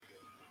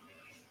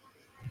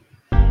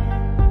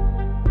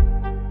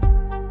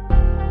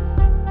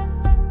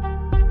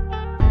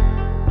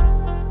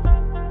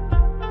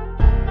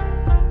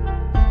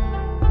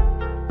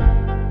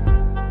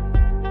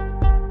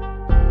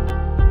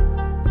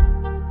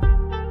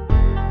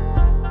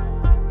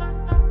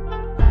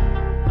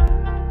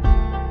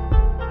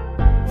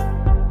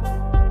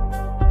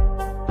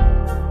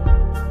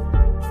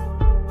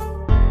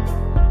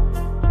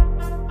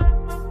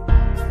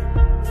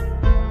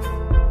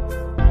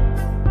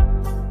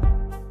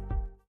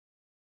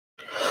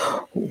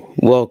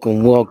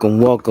Welcome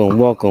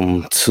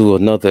to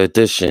another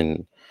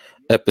edition,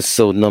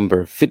 episode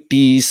number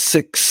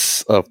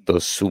 56 of the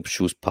Soup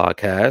Shoes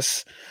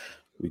podcast.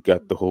 We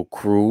got the whole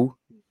crew,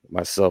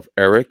 myself,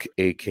 Eric,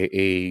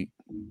 aka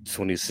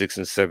 26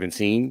 and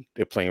 17.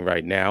 They're playing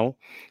right now,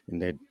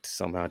 and they're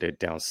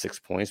down 6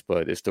 points,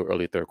 but it's still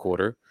early third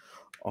quarter.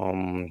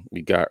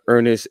 We got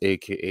Ernest,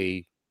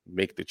 aka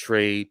Make the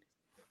Trade,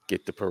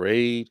 Get the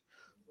Parade,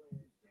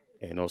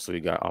 and also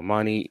we got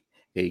Armani,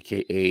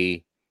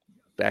 aka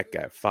Back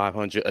at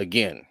 500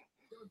 again.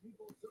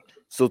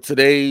 So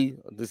today,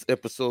 this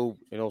episode,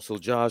 and also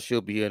Josh,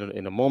 he'll be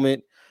in a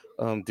moment,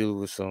 deal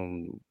with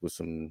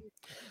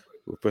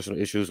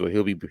personal issues, but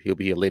he'll be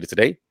here later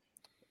today.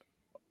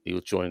 He'll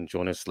join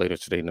us later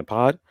today in the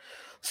pod.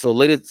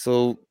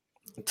 So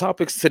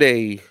topics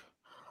today.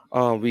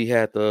 We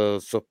had the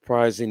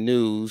surprising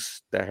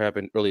news that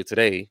happened earlier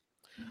today.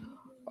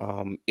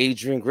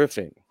 Adrian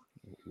Griffin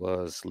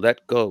was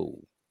let go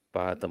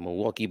by the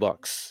Milwaukee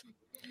Bucks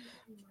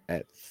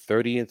at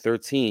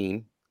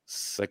 30-13,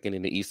 second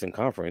in the Eastern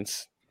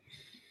Conference.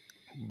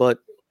 But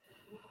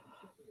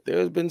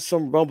there's been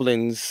some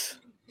rumblings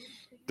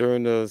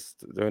during this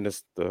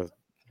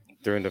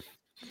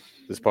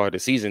part of the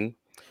season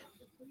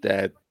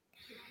that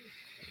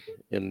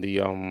in the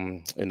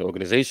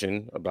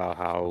organization about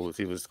how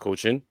he was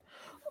coaching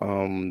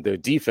their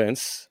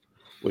defense,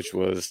 which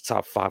was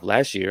top 5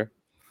 last year,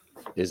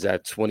 is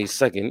at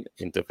 22nd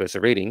in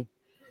defensive rating.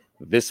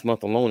 This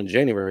month alone in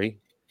January,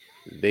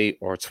 they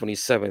are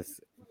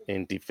 27th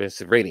in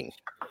defensive rating.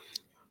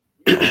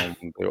 There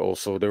were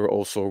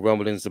also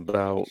rumblings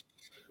about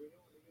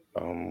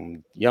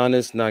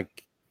Giannis not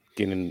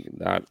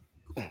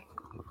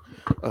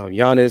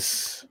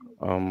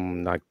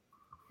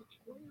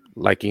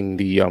liking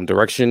the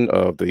direction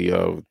of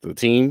the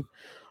team.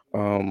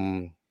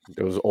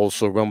 There was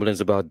also rumblings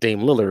about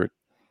Dame Lillard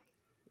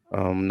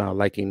not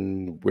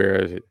liking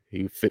where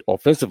he fit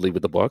offensively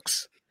with the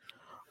Bucks.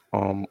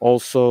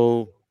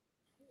 Also,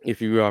 if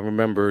you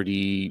remember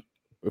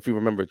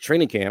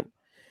training camp,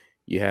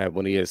 you had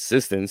one of the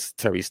assistants,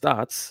 Terry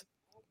Stotts,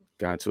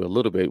 got into a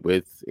little bit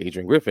with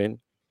Adrian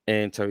Griffin,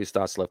 and Terry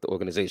Stotts left the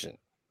organization.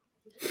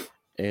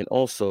 And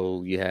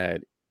also, you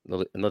had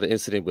another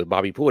incident with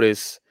Bobby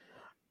Portis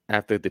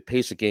after the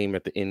Pacer game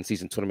at the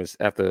in-season tournaments,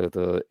 after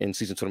the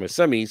in-season tournament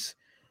semis,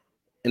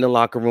 in the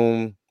locker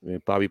room.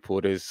 Bobby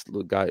Portis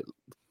got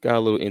a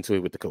little into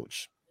it with the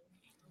coach.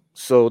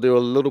 So there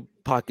were little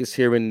pockets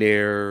here and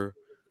there,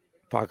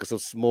 pockets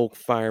of smoke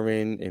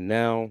firing, and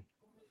now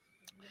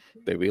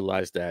they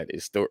realize that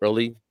it's still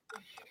early,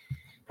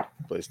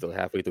 but it's still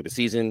halfway through the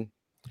season,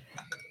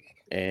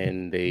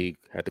 and they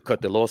had to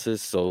cut their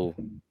losses. So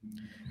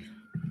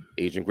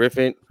Adrian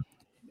Griffin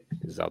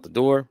is out the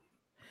door,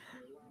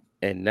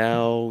 and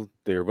now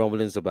there are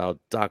rumblings about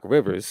Doc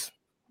Rivers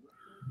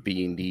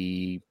being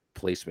the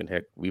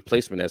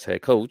replacement as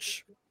head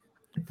coach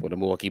for the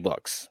Milwaukee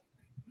Bucks.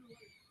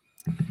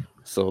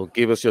 So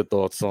give us your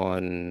thoughts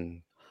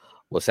on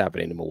what's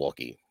happening in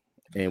Milwaukee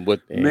and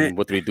what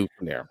do they do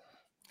from there.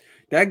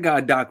 That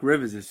guy Doc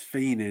Rivers is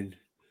fiending.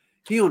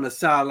 He on the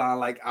sideline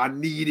like I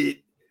need it.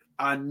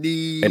 I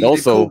need and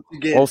also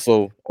he was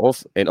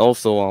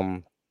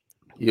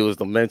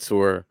the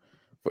mentor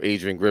for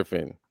Adrian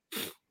Griffin,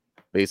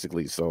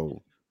 basically.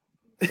 So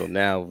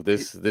now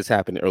this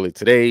happened early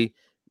today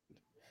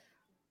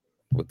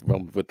with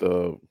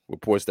the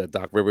reports that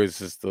Doc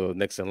Rivers is the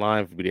next in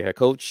line to be the head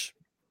coach.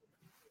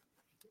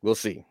 We'll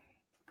see.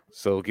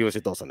 So give us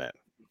your thoughts on that.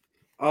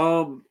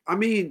 I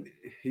mean,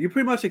 you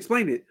pretty much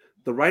explained it.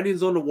 The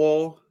writing's on the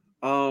wall.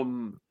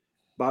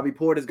 Bobby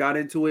Portis got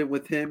into it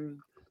with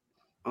him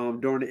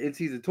during the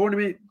in-season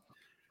tournament.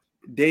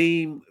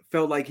 Dame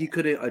felt like he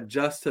couldn't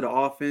adjust to the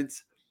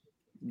offense.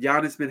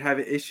 Giannis been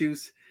having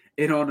issues.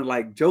 And on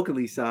the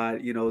jokingly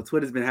side,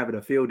 Twitter's been having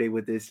a field day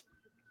with this.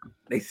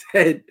 They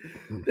said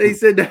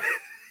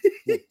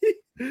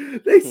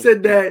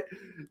that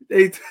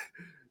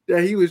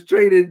that he was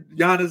trading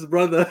Giannis'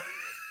 brother.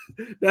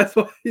 That's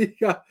why he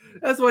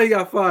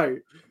got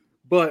fired.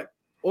 But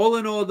all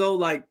in all,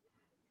 though,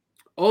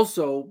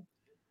 also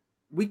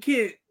we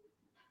can't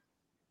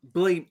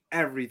blame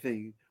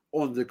everything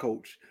on the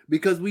coach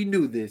because we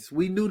knew this.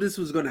 We knew this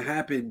was going to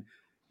happen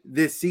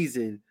this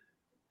season.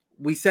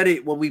 We said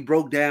it when we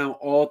broke down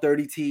all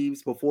 30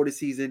 teams before the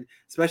season,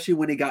 especially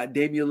when they got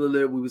Damian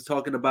Lillard. We was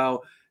talking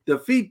about the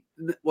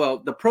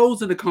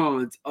pros and the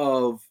cons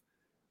of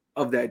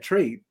that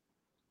trade.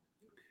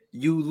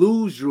 You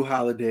lose Drew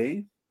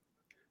Holiday,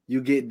 you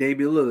get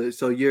Damian Lillard.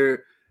 So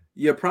you're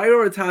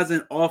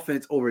prioritizing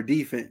offense over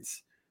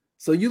defense.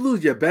 So you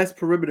lose your best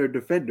perimeter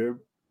defender,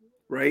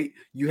 right?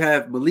 You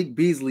have Malik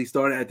Beasley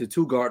starting at the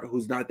 2 guard,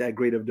 who's not that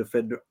great of a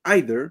defender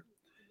either.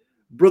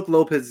 Brook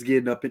Lopez is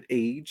getting up in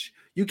age.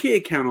 You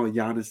can't count on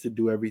Giannis to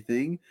do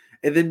everything.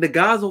 And then the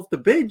guys off the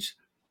bench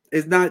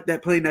is not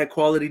that playing that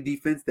quality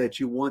defense that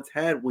you once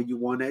had when you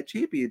won that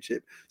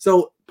championship.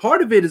 So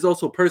part of it is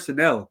also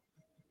personnel.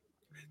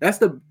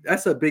 That's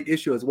a big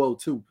issue as well,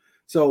 too.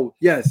 So,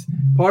 yes,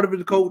 part of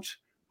the coach,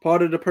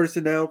 part of the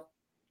personnel.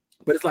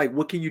 But it's like,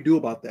 what can you do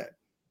about that?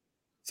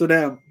 So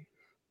now,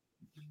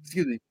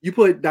 excuse me, you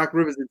put Doc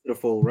Rivers into the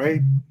fold,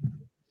 right?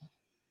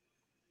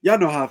 Y'all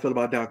know how I feel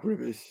about Doc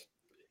Rivers.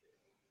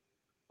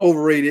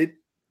 Overrated.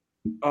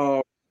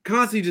 Uh,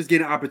 Constantly just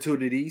getting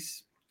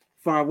opportunities.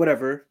 Fine,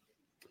 whatever.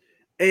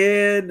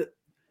 And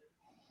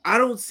I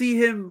don't see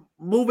him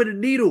moving the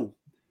needle.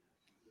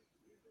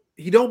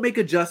 He don't make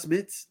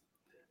adjustments.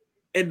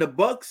 And the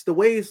Bucks, the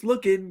way it's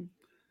looking,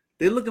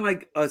 they're looking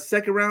like a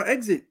second round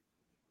exit.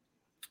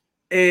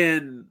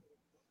 And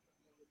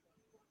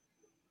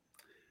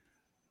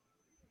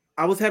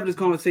I was having this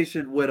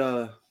conversation with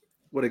a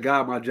guy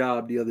at my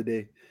job the other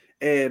day,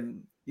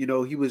 and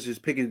he was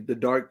just picking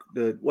not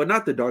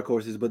the dark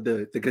horses, but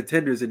the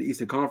contenders in the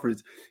Eastern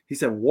Conference. He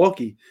said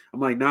Milwaukee. I'm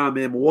like, nah,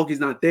 man, Milwaukee's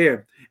not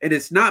there, and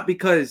it's not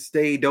because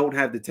they don't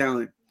have the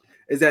talent,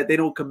 is that they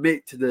don't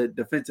commit to the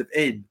defensive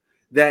end,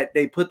 that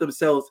they put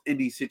themselves in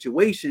these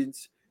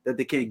situations that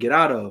they can't get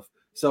out of.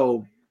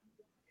 So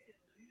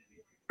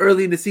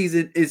early in the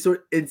season,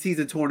 in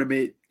season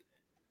tournament,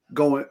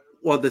 going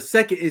the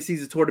second in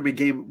season tournament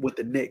game with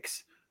the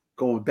Knicks,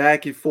 going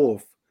back and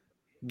forth,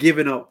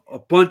 giving up a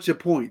bunch of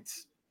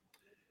points.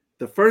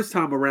 The first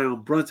time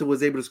around, Brunson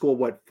was able to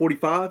score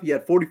 45? He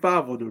had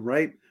 45 on them,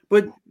 right?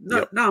 But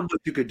Yep. not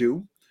much you could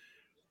do.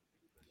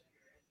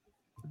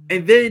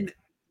 And then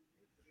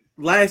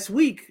last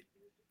week,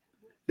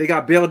 they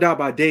got bailed out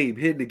by Dame,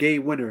 hitting the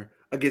game winner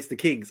against the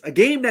Kings, a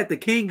game that the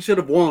Kings should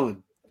have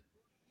won.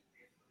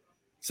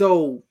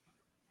 So,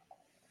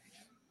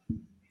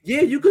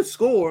 yeah, you could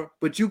score,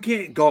 but you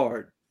can't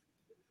guard.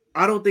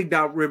 I don't think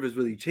Doc Rivers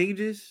really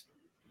changes.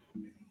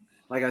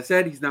 Like I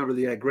said, he's not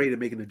really that great at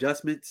making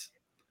adjustments.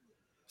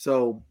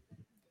 So,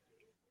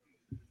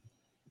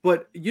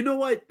 but you know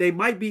what? They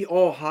might be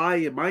all high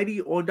and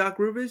mighty on Doc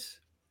Rivers.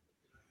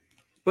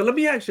 But let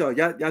me ask y'all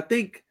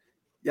think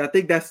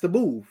that's the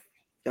move?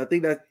 Y'all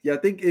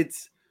think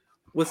it's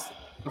what's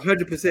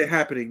 100%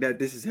 happening, that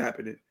this is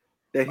happening,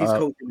 that he's Uh,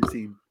 coaching the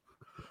team?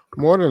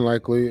 More than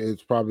likely,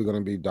 it's probably going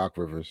to be Doc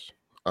Rivers.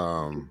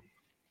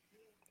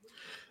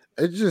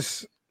 It's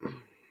just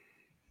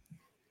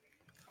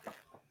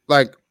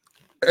like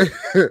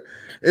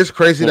it's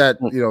crazy that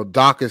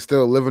Doc is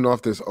still living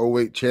off this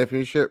 '08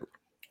 championship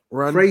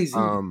run. Crazy.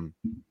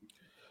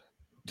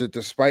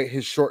 Despite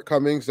his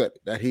shortcomings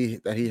that he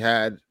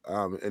had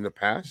in the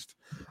past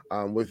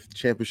with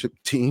championship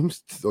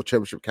teams, still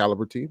championship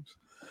caliber teams.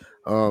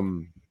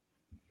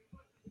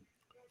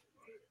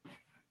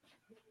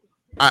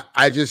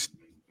 I just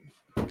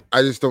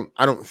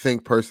don't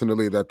think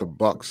personally that the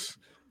Bucks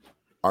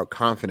are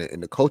confident in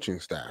the coaching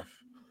staff,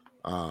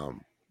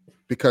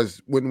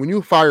 because when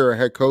you fire a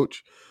head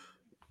coach,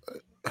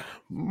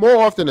 more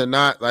often than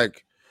not,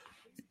 like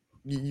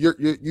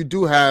you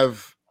do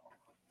have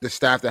the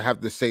staff that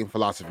have the same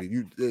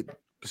philosophy.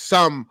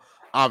 Some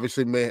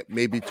obviously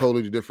may be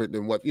totally different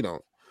than what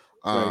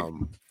Right.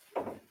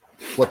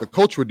 what the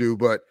coach would do,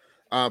 but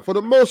for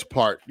the most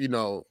part, it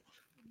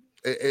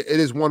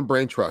is one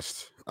brain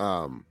trust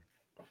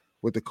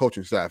with the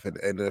coaching staff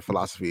and their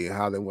philosophy and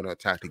how they want to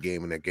attack the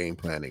game and their game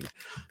planning.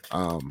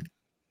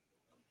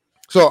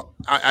 So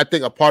I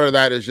think a part of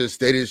that is just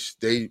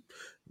they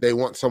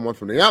want someone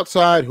from the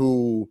outside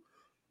who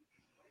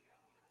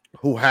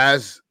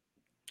has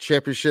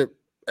championship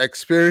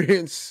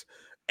experience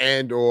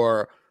and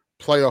or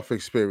playoff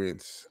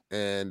experience,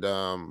 and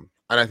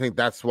I think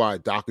that's why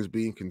Doc is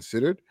being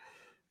considered,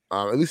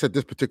 at least at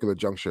this particular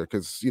juncture,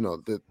 because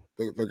the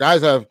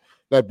guys that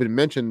have been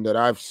mentioned that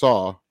I've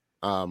saw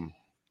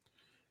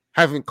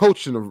haven't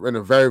coached in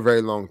a very,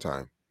 very long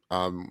time.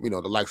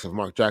 The likes of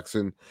Mark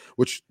Jackson,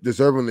 which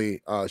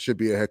deservingly should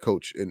be a head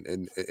coach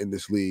in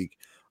this league.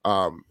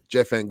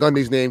 Jeff Van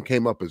Gundy's name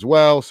came up as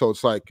well, so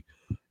it's like,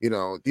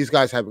 these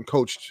guys haven't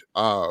coached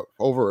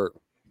over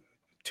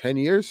 10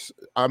 years.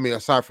 I mean,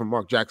 aside from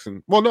Mark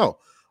Jackson, well, no,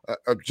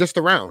 just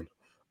around.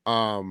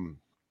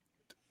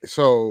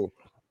 So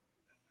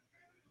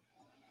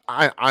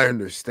I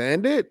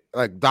understand it.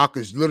 Like, Doc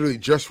is literally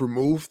just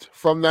removed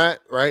from that,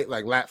 right?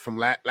 Like from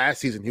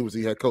last season, he was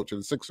the head coach of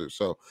the Sixers.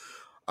 So,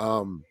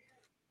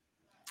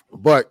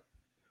 but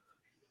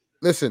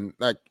listen,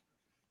 like,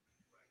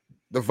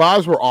 the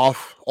vibes were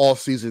off all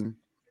season,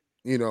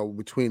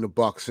 between the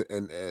Bucks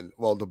and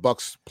the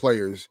Bucks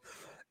players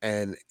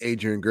and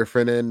Adrian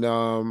Griffin, and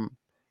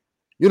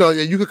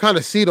you could kind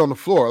of see it on the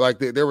floor. Like,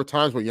 there were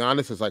times where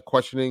Giannis is like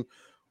questioning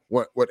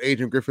what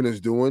Adrian Griffin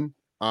is doing.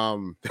 I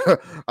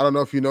don't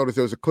know if you noticed,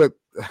 there was a clip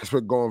that's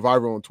been going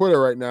viral on Twitter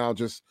right now.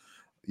 Just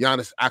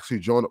Giannis actually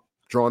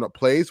drawing up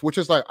plays, which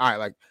is like, all right,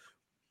 like,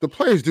 the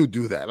players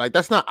do that. Like,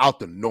 that's not out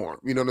the norm.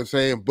 You know what I'm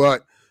saying?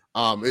 But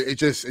it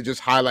just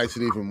highlights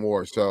it even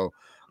more. So,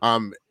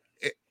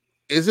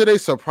 is it a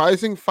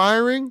surprising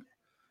firing?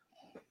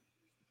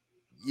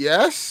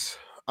 Yes,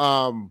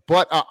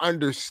 but I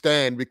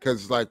understand,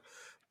 because like,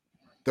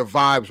 the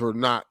vibes were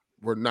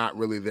not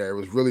really there. It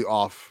was really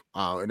off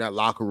in that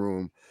locker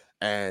room,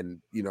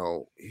 and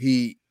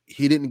he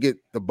didn't get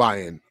the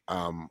buy-in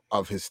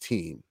of his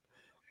team.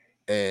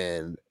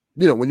 And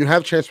when you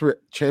have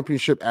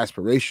championship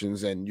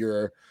aspirations and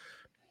you're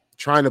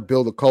trying to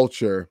build a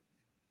culture,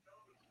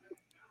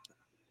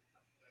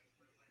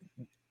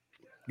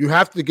 you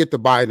have to get the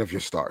buy-in of your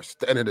stars. At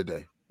the end of the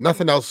day,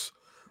 nothing else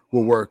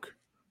will work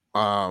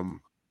unless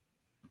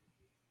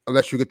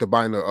you get the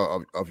buy-in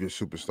of your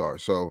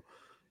superstar. So,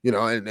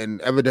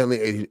 and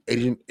evidently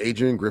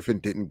Adrian Griffin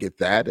didn't get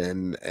that,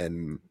 and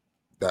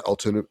that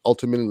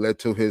ultimately led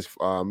to his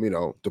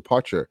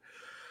departure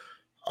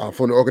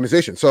from the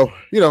organization. So,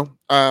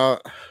 I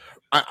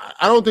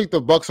don't think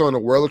the Bucks are in a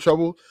world of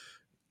trouble.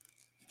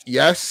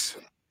 Yes,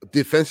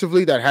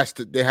 defensively they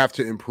have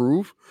to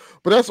improve,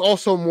 but that's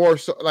also more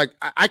so like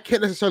I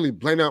can't necessarily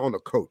blame that on the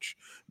coach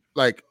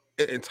like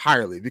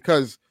entirely,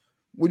 because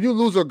when you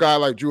lose a guy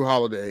like Drew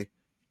Holiday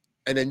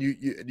and then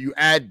you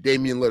add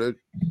Damian Lillard,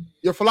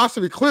 your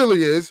philosophy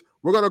clearly is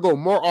we're going to go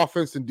more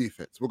offense than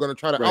defense. We're going to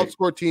try to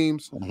outscore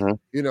teams, and run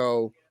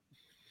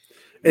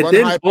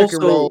then high pick also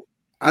and roll.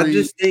 I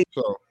just think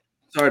so.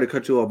 Sorry to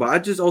cut you off, but I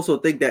just also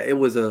think that it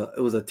was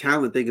a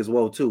talent thing as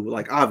well too.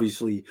 Like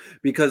obviously,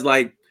 because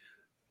like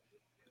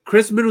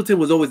Chris Middleton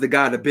was always the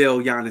guy to bail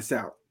Giannis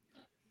out,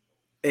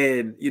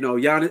 and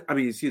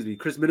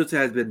Chris Middleton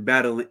has been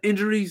battling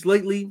injuries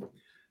lately,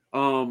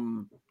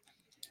 and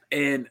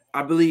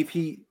I believe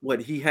he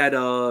had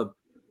a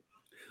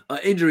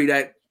injury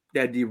that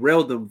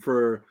derailed him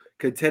for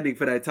contending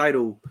for that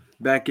title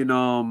back in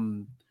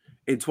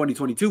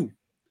 2022.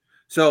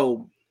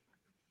 So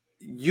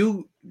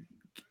you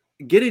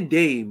getting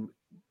Dame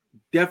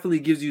definitely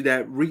gives you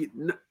that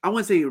I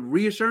wouldn't say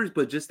reassurance,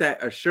 but just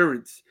that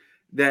assurance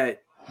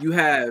that you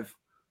have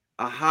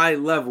a high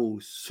level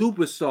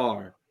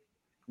superstar,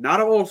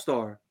 not an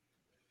all-star,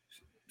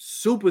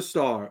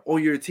 superstar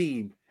on your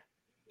team.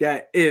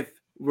 That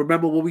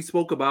remember what we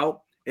spoke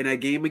about in that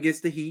game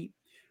against the Heat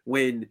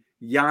when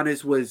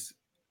Giannis was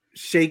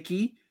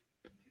shaky,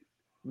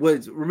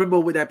 remember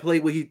with that play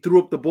where he threw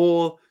up the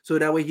ball so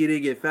that way he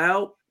didn't get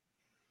fouled?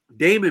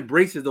 Dame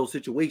embraces those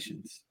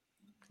situations.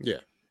 Yeah.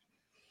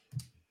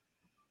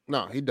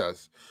 No, he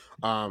does.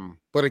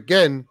 But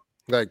again,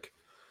 like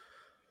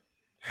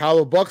how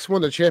the Bucks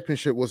won the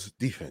championship was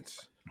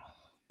defense.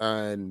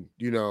 And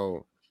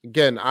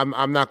again,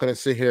 I'm not going to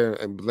sit here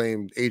and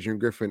blame Adrian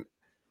Griffin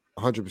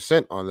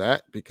 100% on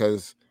that,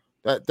 because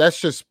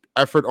that's just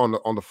effort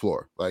on the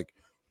floor. Like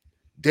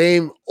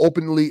Dame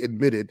openly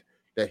admitted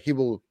that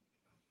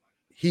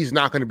he's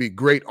not going to be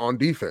great on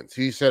defense.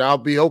 He said, "I'll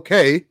be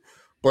okay,"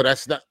 but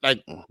that's not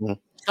like not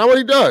what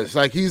he does.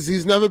 Like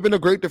he's never been a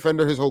great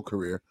defender his whole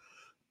career.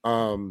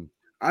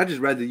 I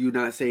just rather you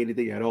not say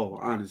anything at all,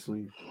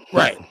 honestly.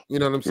 Right. You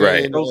know what I'm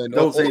saying?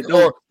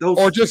 Right.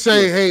 Or just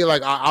say, hey,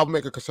 like I'll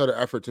make a concerted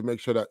effort to make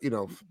sure that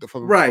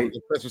from a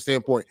defensive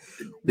standpoint,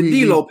 the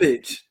D-Lo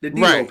pitch,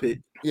 pitch.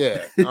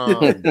 Yeah.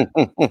 Don't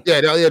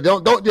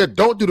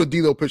do the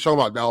D-Lo pitch. Talking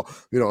about now,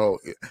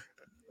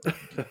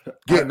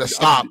 getting the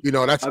stop.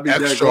 That's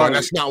extra. And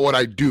that's not what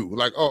I do.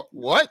 Like, oh,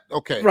 what?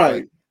 Okay.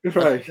 Right.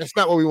 Like, that's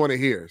not what we want to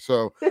hear.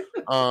 So,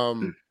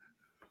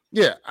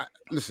 yeah.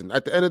 Listen,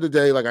 at the end of the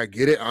day, like I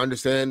get it. I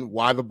understand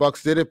why the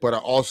Bucks did it, but I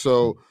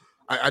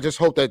just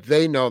hope that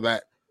they know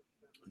that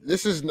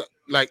this is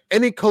like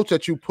any coach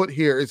that you put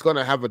here is going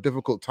to have a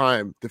difficult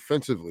time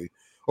defensively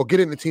or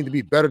getting the team to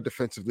be better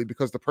defensively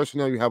because the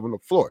personnel you have on the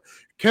floor.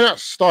 You cannot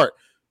start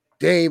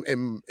Dame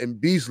and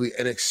Beasley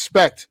and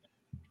expect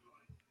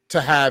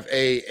to have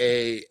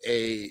a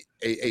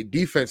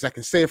defense that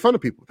can stay in front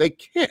of people. They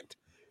can't.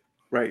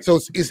 Right. So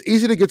it's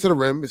easy to get to the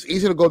rim. It's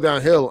easy to go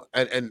downhill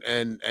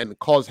and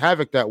cause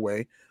havoc that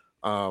way.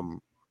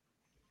 And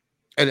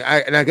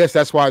I guess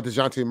that's why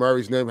DeJounte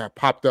Murray's name had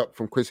popped up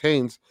from Chris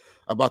Haynes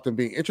about them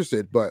being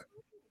interested. But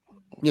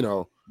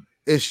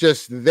it's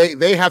just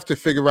they have to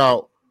figure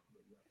out.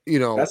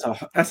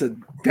 That's a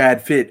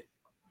bad fit.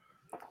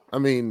 I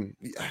mean,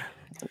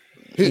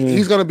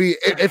 he's going to be,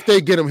 if they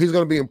get him, he's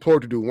going to be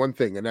implored to do one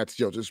thing, and that's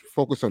just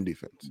focus on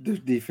defense.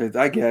 Defense,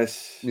 I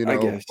guess. I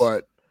guess.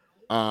 But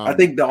I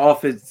think the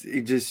offense,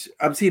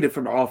 I'm seeing it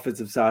from the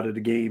offensive side of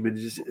the game, and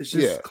it's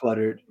just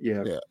cluttered.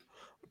 Yeah. Yeah.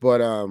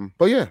 But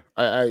yeah,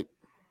 I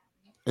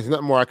there's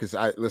nothing more I can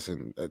say.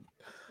 Listen,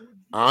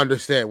 I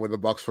understand what the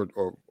Bucks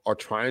are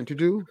trying to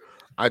do.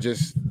 I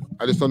just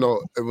don't know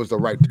if it was the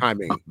right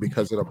timing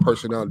because of the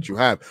personnel that you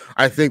have.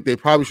 I think they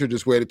probably should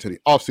just waited till the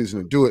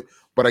offseason to do it.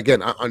 But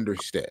again, I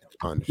understand.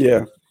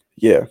 Yeah.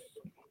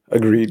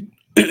 Agreed.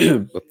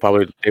 But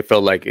probably they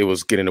felt like it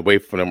was getting away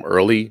from them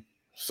early.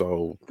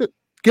 So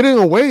getting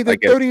away, they're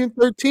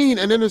 30-13,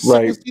 and then the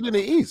second seed in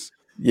the East.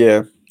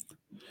 Yeah.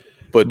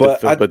 But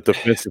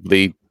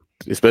defensively,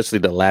 especially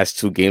the last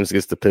two games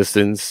against the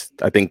Pistons,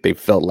 I think they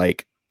felt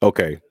like,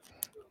 okay,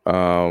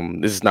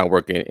 this is not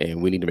working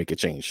and we need to make a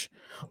change.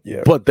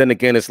 Yeah. But then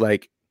again, it's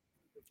like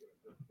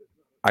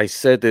I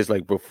said this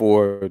like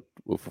before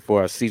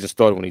our season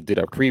started when he did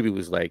our preview, it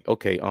was like,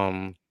 okay,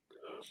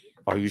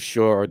 are you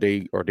sure are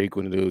they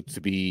going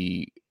to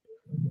be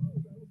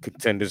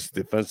contenders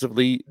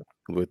defensively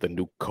with a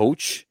new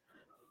coach?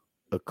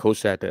 A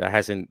coach that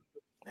hasn't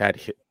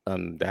had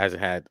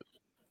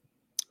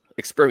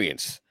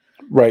experience.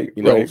 Right.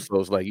 So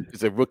it's like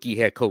it's a rookie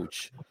head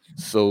coach.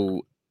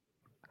 So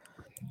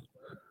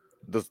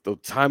the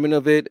timing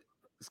of it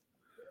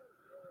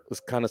was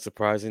kind of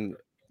surprising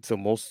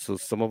to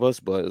some of us,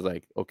 but it's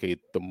like, okay,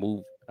 the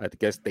move. I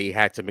guess they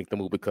had to make the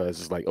move because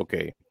it's like,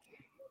 okay,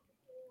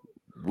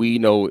 we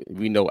know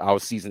our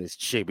season is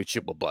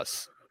championship or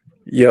bust.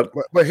 Yep.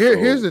 But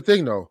here's So the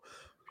thing though.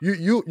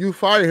 You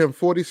fired him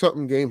 40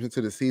 something games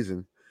into the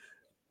season.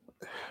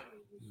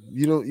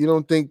 You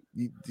don't think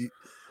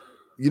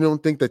you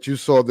don't think that you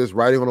saw this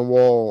writing on the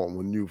wall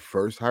when you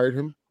first hired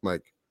him?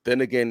 Like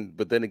then again,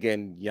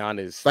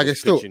 Giannis like was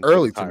it's still pitching for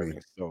early this to me.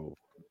 hiring. So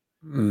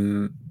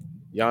Mm.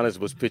 Giannis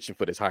was pitching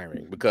for this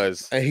hiring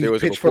because And he there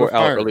was a pitched for the report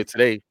out firing. earlier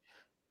today.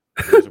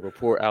 There was a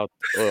report out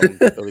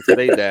earlier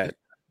today that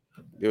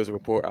there was a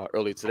report out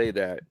earlier today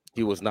that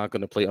he was not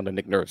going to play under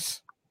Nick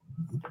Nurse.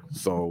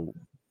 So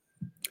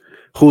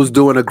Who's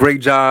doing a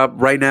great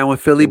job right now in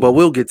Philly, but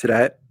we'll get to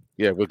that.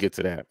 yeah, we'll get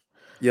to that.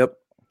 Yep.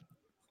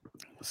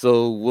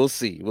 So we'll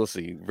see. We'll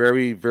see.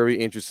 Very, very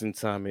interesting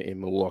time in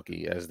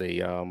Milwaukee as they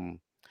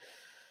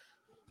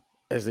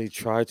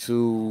try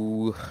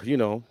to,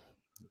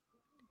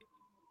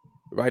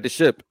 ride the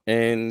ship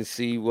and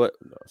see what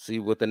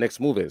the next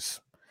move is.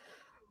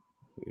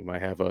 You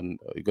might have you're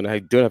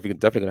definitely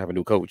gonna have a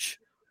new coach.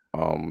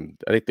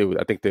 I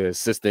think the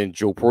assistant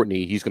Joe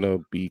Portney, he's gonna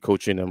be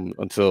coaching them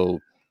until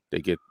they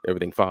get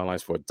everything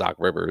finalized for Doc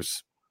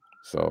Rivers.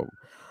 So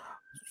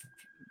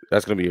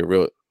that's gonna be a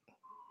real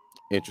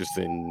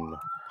interesting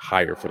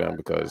hire for them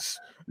because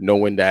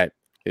knowing that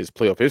is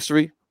playoff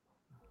history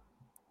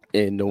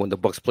and knowing the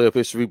Bucks playoff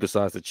history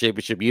besides the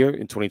championship year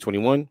in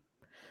 2021,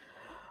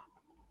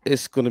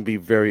 it's going to be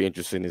very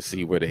interesting to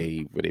see where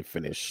they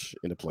finish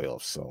in the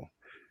playoffs. So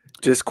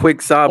Just quick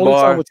only time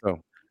sidebar. will tell.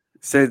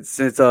 Since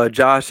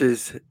Josh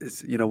is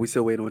we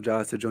still waiting on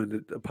Josh to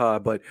join the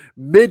pod, but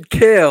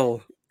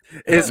Mid-Kale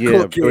is Yeah,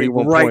 cooking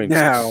 31 right points.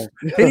 now.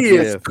 He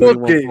is Yeah,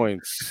 31 cooking.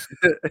 points.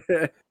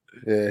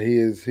 Yeah, he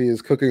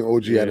is cooking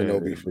OG Yeah.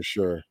 Anunoby for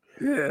sure.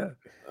 Yeah.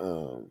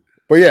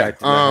 But yeah, I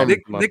did not have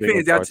Nick, my Nick bingo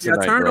fans, y'all card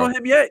tonight, turned bro. on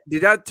him yet?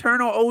 Did y'all turn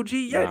on OG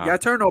yet? Nah, Y'all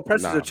turned on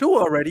Precious nah.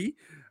 Achua already?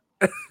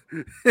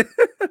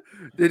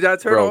 Did y'all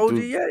turn Bro, on OG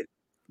dude. yet?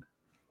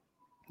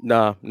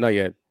 Nah, not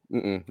yet.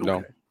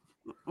 No,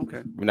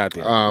 Okay. we're not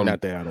there. We're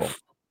not there at all.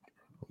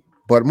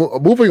 but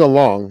moving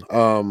along,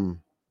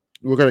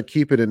 we're gonna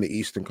keep it in the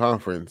Eastern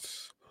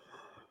Conference.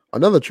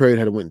 Another trade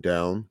had went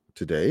down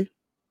today.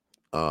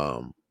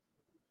 Terry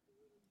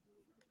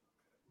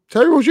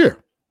Rozier.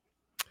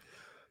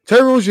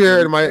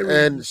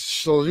 And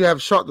so you have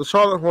the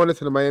Charlotte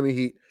Hornets and the Miami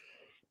Heat.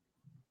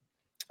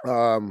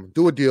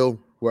 Do a deal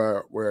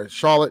where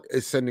Charlotte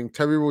is sending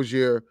Terry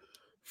Rozier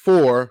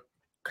for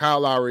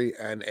Kyle Lowry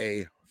and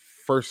a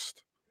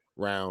first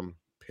round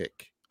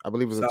pick. I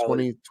believe it was a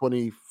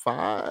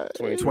 2025?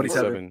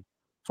 2027.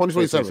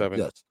 2027,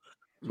 yes.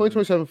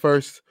 2027 Mm-hmm.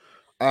 first.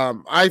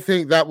 I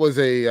think that was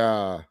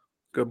a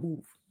good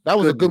move. That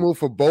was a good move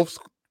for both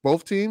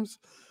teams.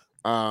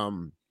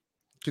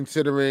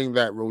 Considering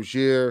that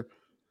Rozier's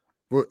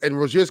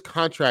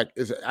contract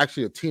is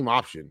actually a team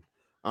option.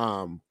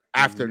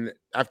 After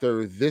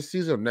this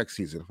season or next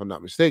season, if I'm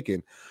not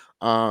mistaken.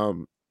 I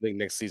think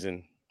next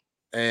season.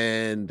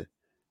 And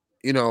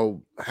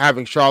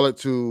having Charlotte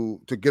to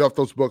get off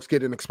those books,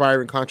 get an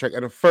expiring contract,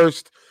 and a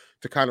first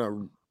to kind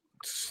of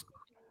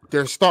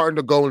they're starting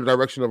to go in the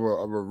direction of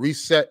a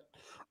reset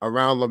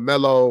around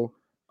LaMelo,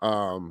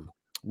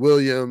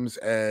 Williams,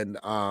 and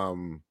oh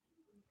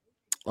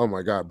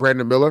my God,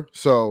 Brandon Miller.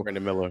 So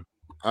Brandon Miller.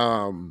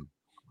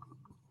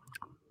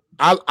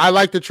 I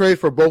like the trade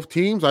for both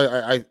teams.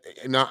 I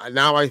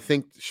now I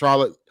think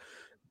Charlotte,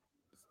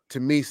 to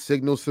me,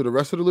 signals to the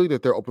rest of the league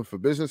that they're open for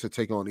business to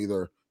take on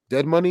either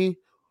dead money,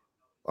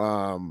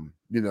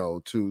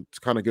 to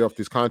kind of get off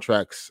these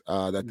contracts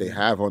that they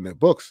have on their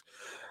books.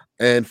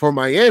 And for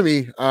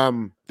Miami,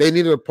 they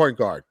needed a point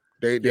guard.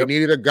 They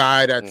needed a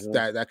guy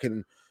that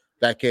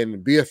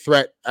can be a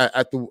threat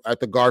at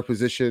the guard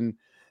position.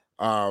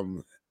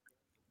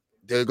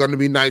 There are going to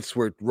be nights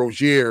where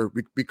Rozier,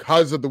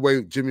 because of the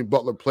way Jimmy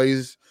Butler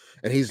plays,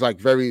 and he's like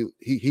very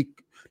he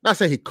not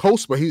saying he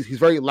coasts, but he's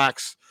very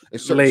lax in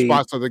certain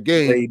spots of the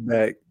game. Laid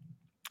back.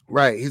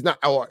 Right. He's not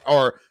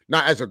or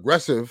not as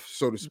aggressive,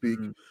 so to speak,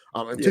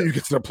 until you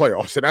get to the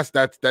playoffs. And that's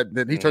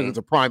then he turns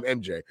into prime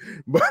MJ.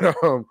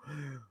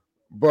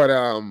 But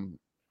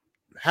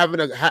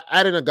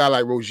adding a guy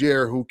like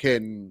Rozier who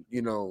can,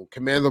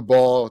 command the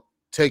ball,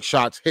 take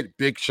shots, hit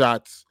big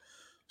shots,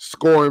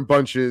 score in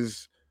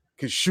bunches,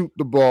 can shoot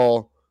the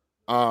ball.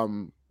 A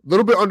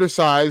little bit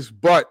undersized,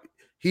 but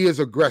he is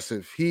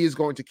aggressive. He is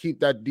going to keep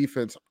that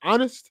defense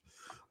honest.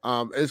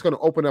 And it's going to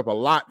open up a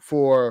lot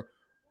for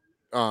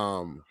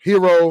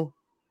Hero,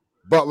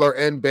 Butler,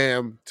 and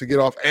Bam to get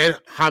off, and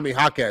Jaime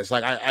Jaquez.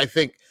 Like I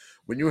think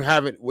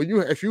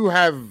if you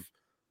have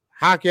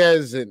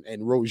Jaquez and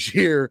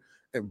Rozier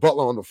and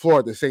Butler on the floor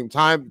at the same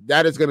time,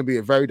 that is going to be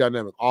a very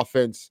dynamic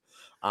offense.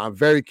 I'm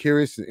very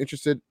curious and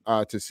interested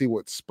to see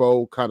what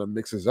Spo kind of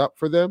mixes up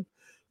for them,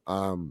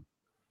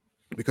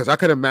 because I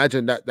can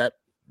imagine that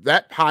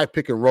high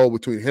pick and roll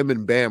between him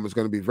and Bam is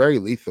going to be very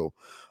lethal.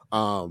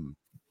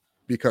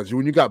 because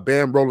when you got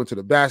Bam rolling to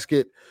the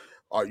basket,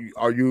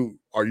 you're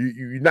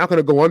not going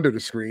to go under the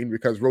screen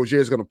because Rozier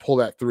is going to pull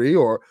that three,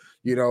 or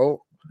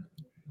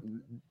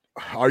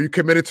are you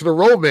committed to the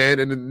roll man?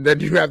 And then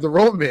you have the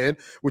roll man,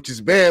 which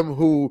is Bam,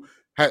 who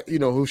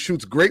who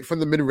shoots great from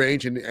the mid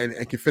range and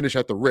can finish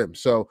at the rim.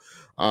 So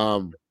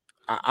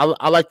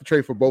I like the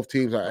trade for both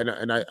teams,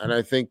 and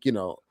I think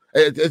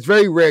it's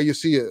very rare you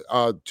see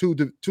two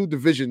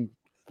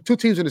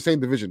teams in the same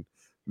division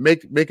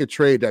make a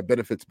trade that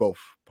benefits both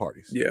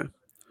parties. Yeah.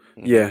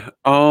 Yeah.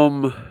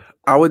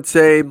 I would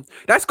say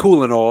that's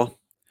cool and all.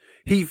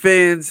 Heat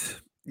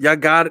fans, y'all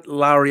got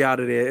Lowry out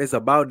of there. It's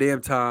about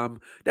damn time.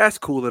 That's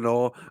cool and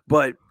all.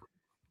 But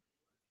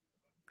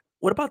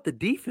what about the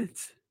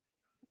defense?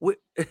 What,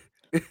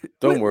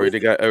 Don't worry, they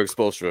got Eric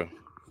Spoelstra.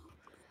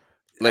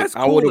 Like that's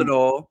I cool wouldn't. and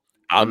all.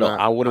 I know.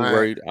 I wouldn't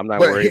worry. I'm not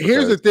But worried.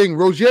 here's the thing: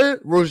 Rozier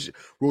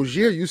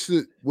used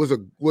to was a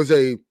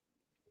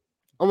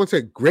I wouldn't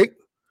say great,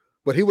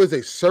 but he was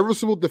a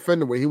serviceable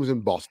defender when he was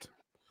in Boston.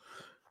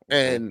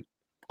 And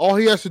all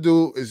he has to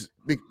do is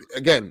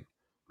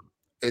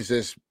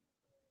just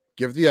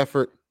give the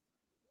effort,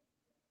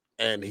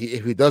 and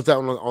if he does that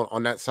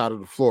on that side of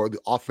the floor, the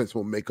offense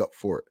will make up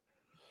for it.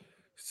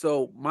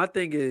 So my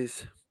thing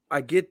is,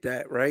 I get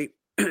that, right?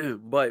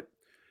 But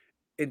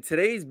in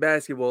today's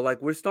basketball,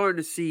 like we're starting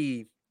to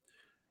see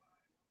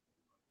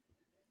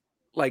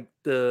like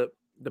the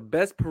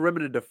best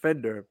perimeter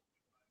defender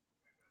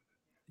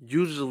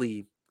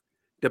usually,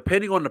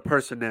 depending on the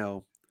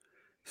personnel,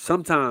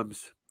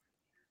 sometimes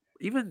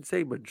even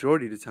say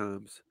majority of the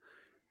times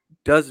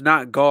does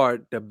not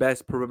guard the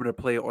best perimeter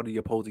player on the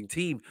opposing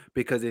team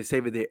because they're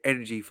saving their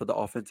energy for the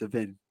offensive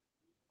end.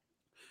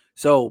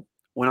 So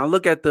when I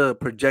look at the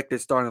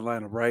projected starting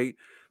lineup, right,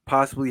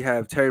 possibly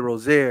have Terry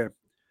Rozier,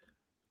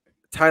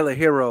 Tyler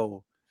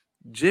Hero,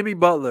 Jimmy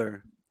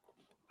Butler,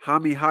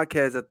 Jaime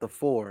Jaquez at the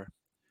 4,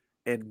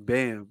 and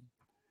Bam.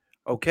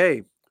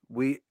 Okay,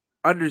 we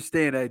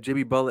understand that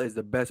Jimmy Butler is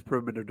the best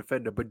perimeter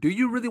defender, but do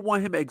you really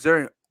want him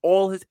exerting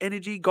all his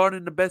energy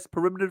guarding the best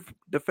perimeter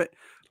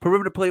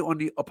player on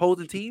the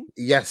opposing team?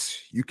 Yes,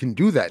 you can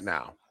do that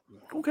now.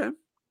 Okay.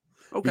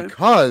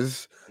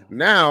 Because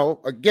now,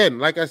 again,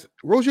 like I said,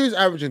 Rozier is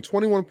averaging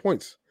 21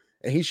 points,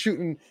 and he's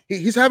shooting.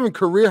 He's having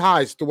career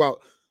highs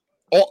throughout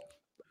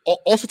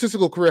all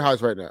statistical career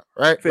highs right now.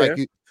 Right, Fair.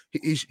 like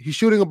he's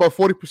shooting about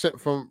 40%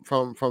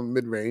 from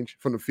mid range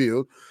from the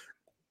field.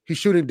 He's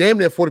shooting damn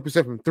near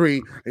 40% from three,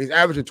 and he's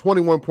averaging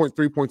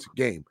 21.3 points a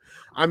game.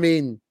 I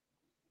mean,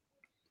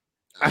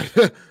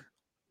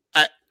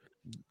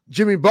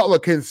 Jimmy Butler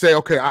can say,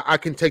 okay, I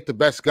can take the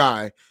best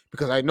guy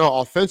because I know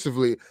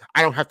offensively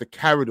I don't have to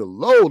carry the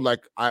load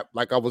like I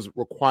was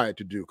required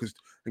to do. Because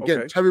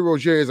again, Terry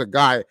Rozier is a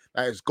guy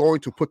that is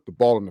going to put the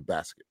ball in the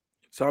basket.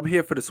 So I'm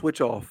here for the switch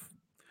off.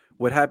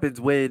 What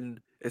happens when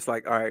it's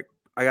like, all right,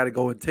 I got to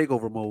go in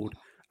takeover mode.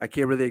 I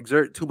can't really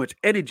exert too much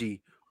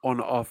energy on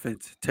the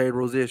offense. Terry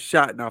Rozier's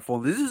shot not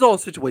falling. This is all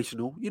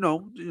situational,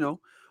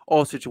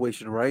 all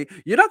situational, right?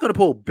 You're not going to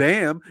pull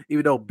Bam,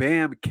 even though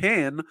Bam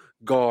can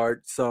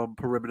guard some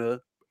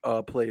perimeter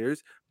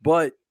players,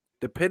 but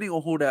depending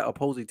on who that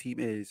opposing team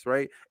is,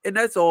 right? And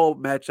that's all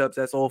matchups.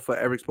 That's all for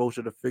Eric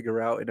Spoelstra to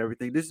figure out and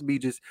everything. This is me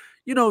just,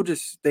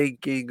 just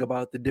thinking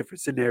about the different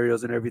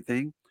scenarios and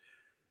everything.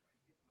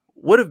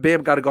 What if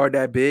Bam got to guard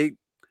that big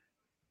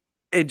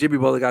and Jimmy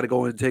Butler got to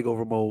go in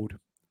takeover mode?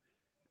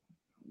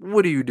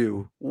 What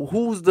do?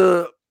 Who's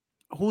the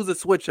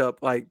switch up?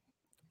 Like,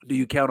 do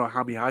you count on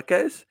Jaime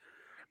Jaquez?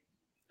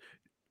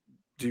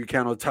 Do you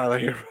count on Tyler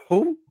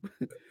Hero?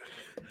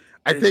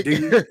 I think.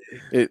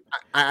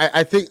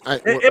 I think.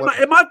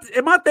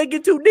 Am I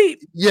thinking too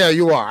deep? Yeah,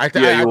 you are.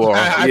 You are.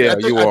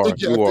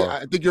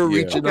 I think you're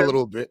reaching a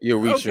little bit. You're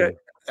reaching.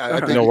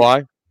 Okay. You know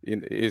why?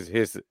 Is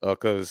his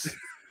because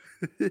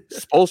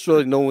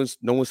Spoelstra, no one's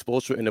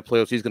Spoelstra in the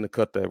playoffs. He's going to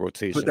cut that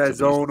rotation. Put that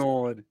zone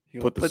on.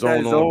 Put the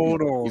zone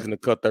on. He's going to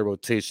cut that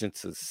rotation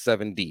to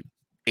 7 deep,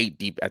 8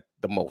 deep at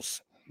the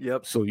most.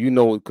 Yep. So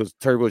because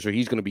Terry Rozier,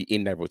 he's going to be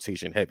in that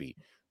rotation heavy.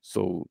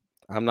 So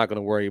I'm not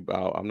going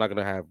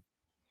to have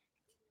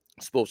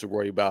Spoelstra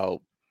worry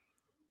about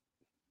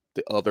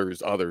the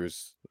others.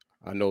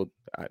 I know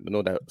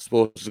that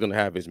Spoelstra's going to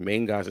have his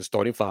main guys as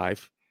starting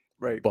 5.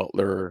 Right.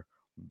 Butler,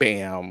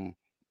 Bam,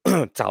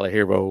 Tyler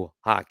Hero,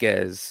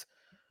 Jaquez,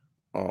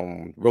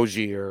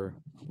 Rozier,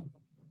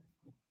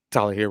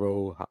 Tyler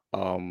Hero,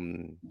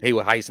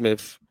 Haywood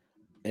Highsmith,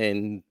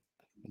 and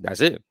that's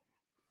it.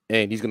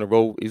 And he's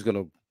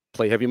gonna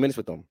play heavy minutes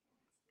with them.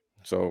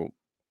 So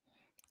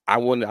I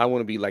want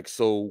to be like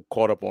so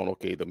caught up on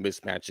the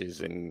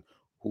mismatches and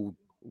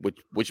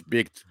which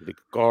big the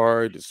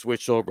guard, the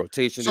switch up,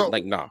 rotation. So,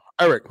 nah.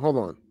 Eric, hold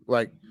on.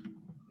 Like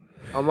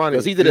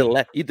because he did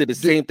the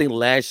same thing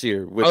last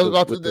year with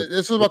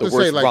the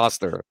worst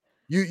roster.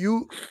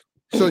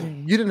 So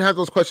you didn't have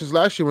those questions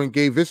last year when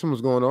Gabe Visson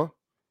was going on.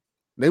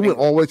 They went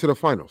all the way to the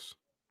finals.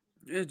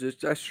 Yeah,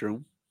 that's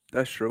true.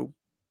 That's true.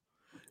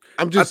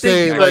 I'm just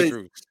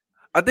saying,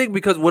 I think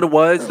because what it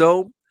was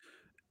though,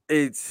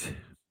 it's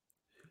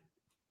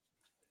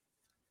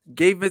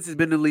Gabe Vincent's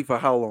been in the league for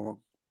how long,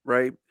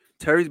 right?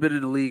 Terry's been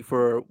in the league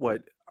for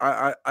what?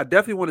 I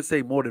definitely want to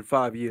say more than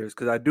 5 years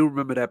because I do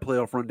remember that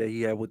playoff run that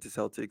he had with the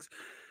Celtics.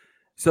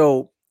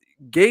 So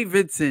Gabe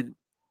Vincent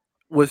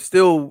was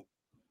still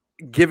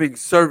giving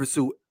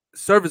serviceable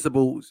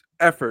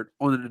effort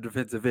on the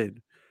defensive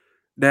end.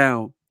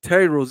 Now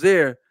Terry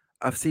Rozier,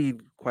 I've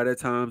seen quite at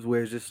times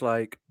where it's just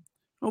like,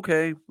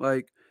 okay,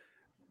 like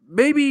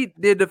maybe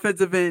their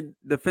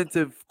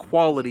defensive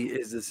quality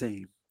is the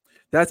same.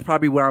 That's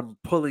probably where I'm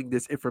pulling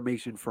this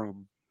information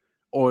from,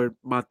 or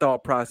my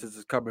thought process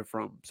is coming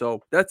from.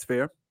 So that's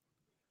fair.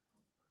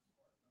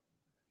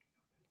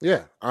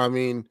 Yeah, I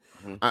mean,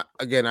 Mhm.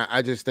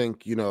 I just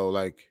think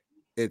like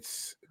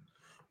it's.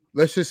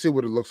 Let's just see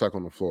what it looks like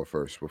on the floor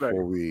first Right.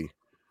 before we,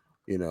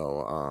 you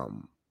know,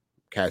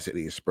 cast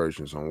any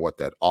aspersions on what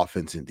that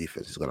offense and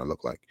defense is going to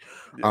look like.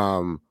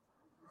 Yeah.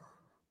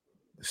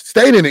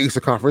 Staying in the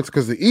Eastern Conference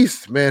because the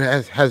East,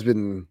 man, has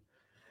been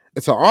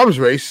it's an arms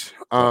race.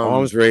 The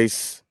arms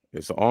race.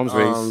 It's an arms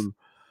race. Um,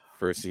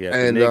 First, you had the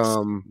and Knicks,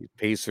 the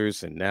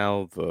Pacers, and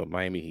now the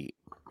Miami Heat.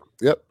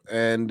 yep,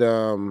 and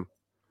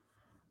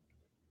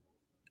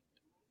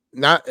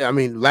not. I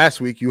mean,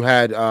 last week you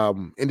had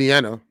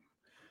Indiana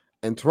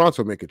and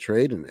Toronto make a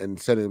trade and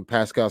sending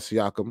Pascal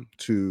Siakam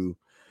to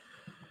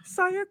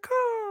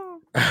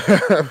Siakam.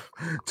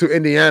 to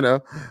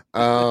Indiana.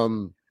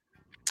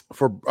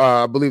 For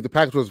I believe the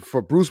package was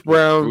for Bruce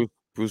Brown.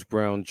 Bruce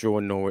Brown,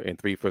 Jordan Noah, and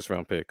 3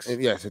 first-round picks.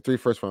 And yes, a 3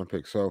 first-round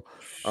picks. So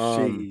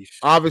Sheesh.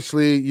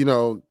 obviously,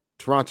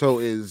 Toronto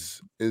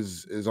is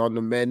on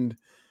the mend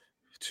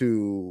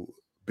to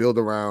build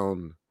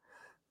around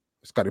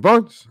Scotty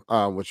Barnes,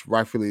 which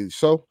rightfully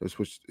so,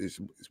 which is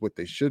what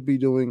they should be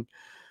doing.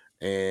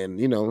 And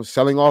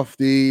selling off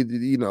the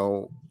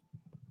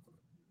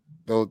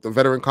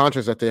veteran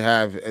contracts that they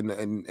have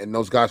and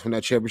those guys from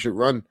that championship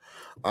run.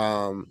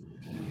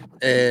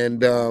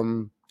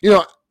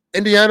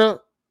 Indiana,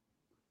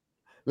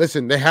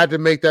 listen, they had to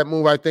make that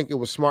move. I think it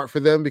was smart for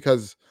them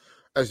because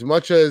as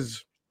much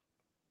as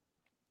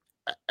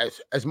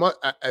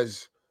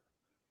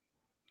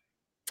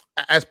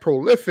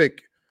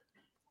prolific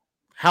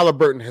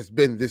Halliburton has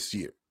been this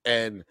year,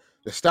 and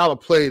the style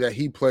of play that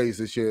he plays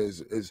this year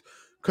is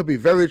could be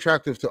very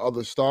attractive to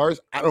other stars.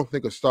 I don't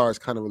think a star is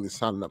kind of really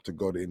signing up to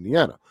go to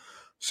Indiana.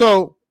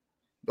 So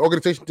the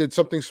organization did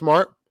something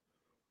smart.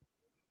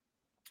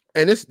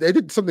 And they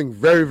did something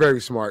very,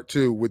 very smart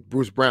too with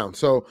Bruce Brown.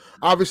 So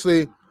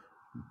obviously,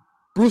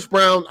 Bruce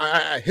Brown,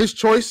 his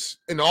choice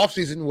in the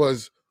offseason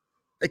was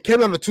it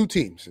came down to 2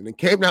 teams, and it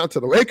came down to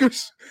the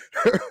Lakers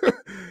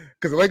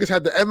because the Lakers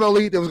had the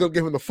MLE. They was going to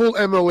give him the full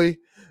MLE,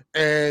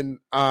 and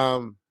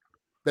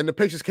then the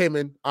Pacers came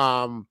in,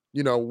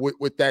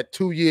 with that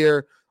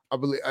 2-year, I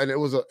believe, and it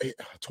was a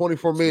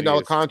 $24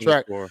 million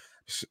contract. 24.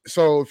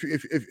 So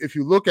if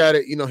you look at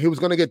it, he was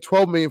going to get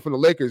 12 million from the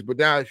Lakers, but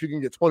now if you can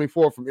get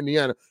 24 from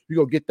Indiana, you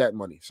go get that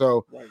money.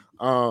 So,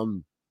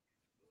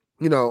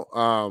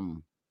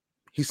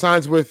 he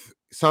signs with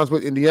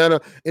Indiana.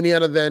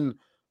 Indiana then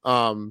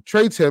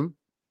trades him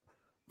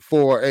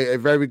for a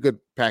very good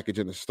package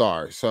in the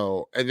Stars.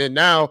 So, and then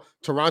now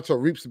Toronto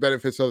reaps the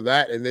benefits of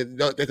that, and then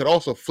they could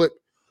also flip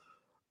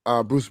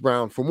Bruce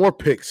Brown for more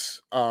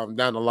picks down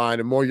the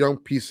line and more young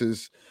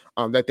pieces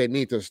that they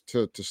need to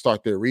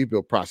start their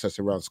rebuild process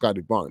around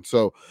Scotty Barnes.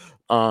 So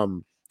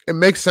it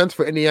makes sense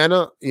for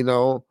Indiana.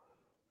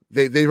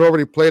 They've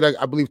already played,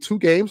 I believe, 2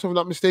 games, if I'm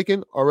not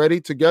mistaken, already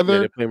together. Yeah,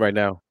 they're playing right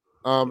now.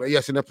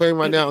 Yes, and they're playing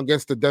right now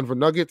against the Denver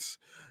Nuggets.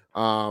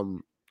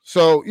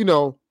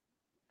 So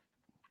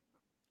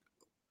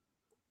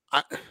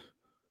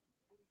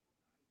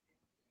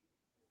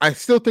I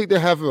still think they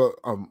have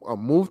a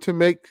move to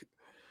make,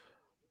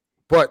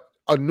 but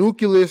a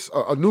nucleus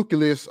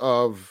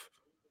of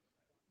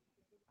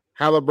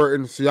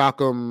Halliburton,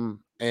 Siakam,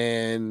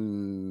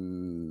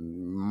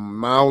 and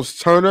Miles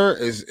Turner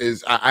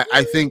is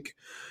I think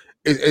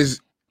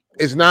is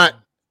not.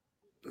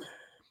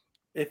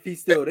 If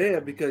he's still there,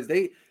 because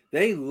they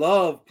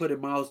love putting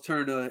Miles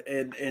Turner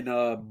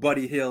and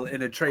Buddy Hill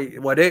in a trade.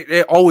 Well,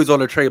 they're always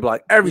on a trade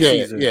block every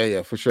season.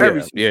 Yeah, for sure.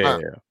 Every Yeah.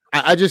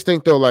 I just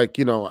think though, like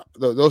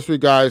those 3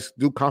 guys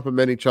do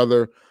complement each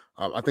other.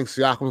 I think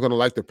Siakam's going to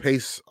like the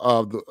pace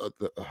of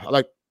the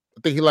I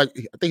think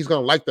he's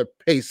going to like the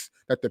pace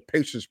that the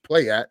Pacers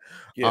play at.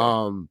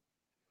 Yeah.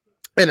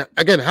 And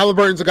again,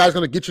 Halliburton's a guy's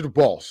going to get you the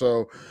ball.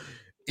 So,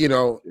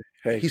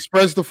 he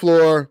spreads the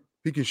floor.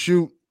 He can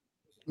shoot.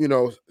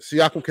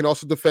 Siakam can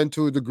also defend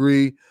to a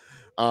degree.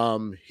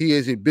 He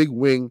is a big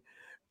wing.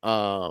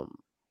 And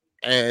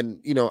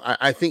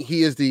I think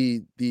he is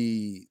the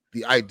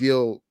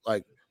ideal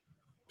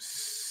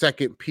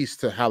second piece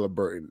to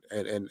Halliburton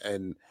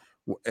and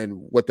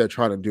what they're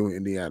trying to do in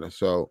Indiana.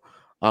 So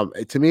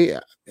to me,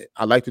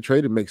 I like the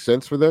trade. It makes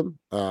sense for them.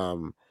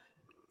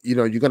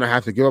 You're going to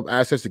have to give up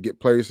assets to get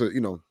players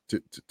to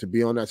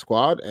be on that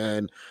squad.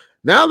 And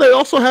now they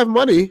also have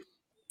money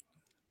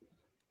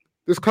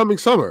this coming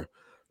summer.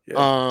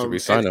 To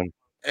re-sign him.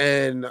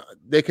 And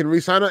they can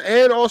re-sign him.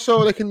 And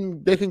also they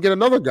can get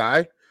another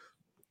guy.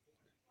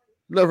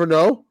 Never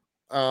know.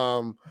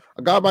 a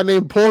guy by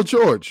name Paul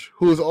George,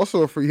 who is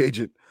also a free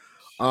agent.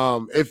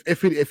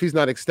 If he's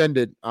not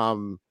extended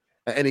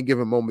at any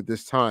given moment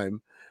this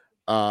time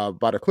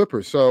by the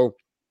Clippers. So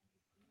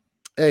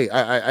hey,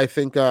 I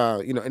think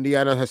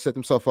Indiana has set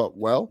themselves up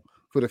well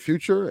for the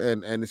future,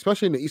 and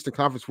especially in the Eastern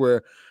Conference,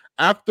 where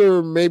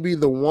after maybe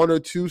the 1 or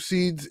 2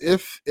 seeds,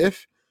 if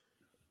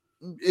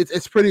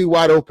it's pretty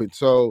wide open.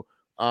 So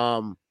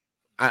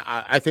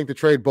I think the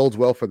trade bodes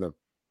well for them.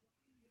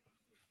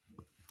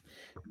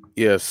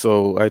 Yeah,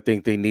 so I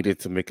think they needed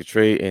to make a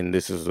trade, and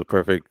this is a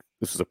perfect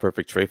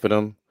trade for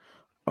them.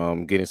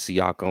 Getting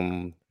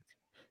Siakam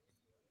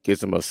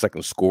gives them a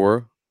second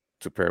scorer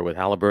to pair with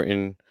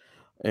Halliburton,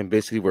 and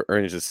basically what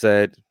Ernest just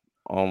said.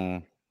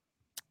 Um,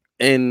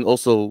 and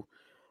also,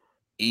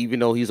 even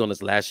though he's on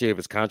his last year of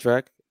his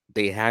contract,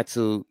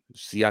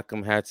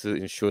 Siakam had to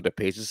ensure the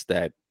Pacers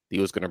that he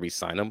was going to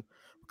re-sign him,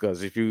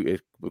 because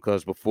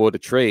before the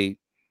trade,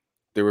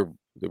 there were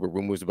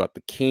rumors about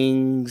the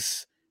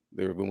Kings,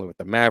 there were rumors about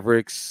the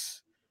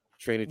Mavericks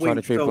trying to Wait,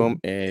 trade for so him,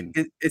 and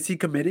is he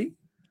committing?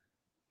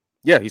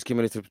 yeah, he's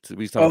committed to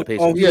re-sign with the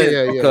Oh, Pacers. he is.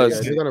 Yeah.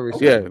 Because They're gonna Okay.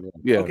 resign yeah, him. Yeah.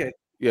 yeah, Okay.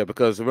 yeah.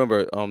 Because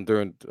remember,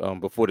 during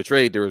before the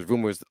trade, there was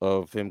rumors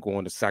of him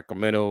going to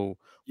Sacramento,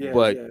 Yeah,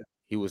 but yeah.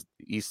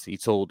 he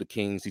told the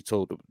Kings, he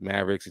told the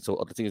Mavericks, he told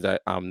other teams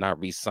that I'm not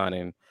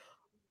re-signing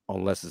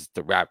unless it's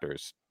the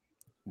Raptors.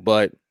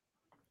 But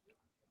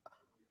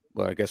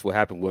I guess what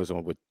happened was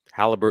with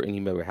Halliburton, he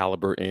met with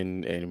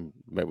Halliburton and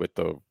met with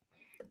a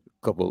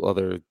couple of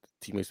other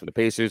teammates from the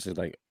Pacers. And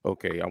like,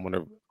 okay,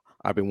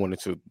 I've been wanting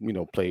to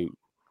play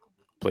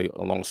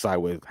alongside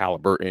with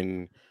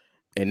Halliburton,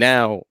 and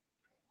now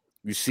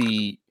you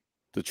see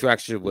the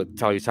traction what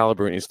Tyrese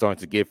Halliburton is starting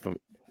to get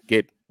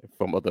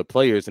from other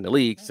players in the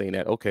league, saying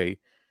that okay,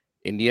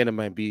 Indiana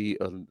might be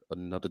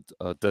another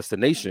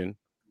destination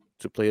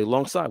to play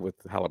alongside with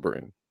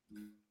Halliburton.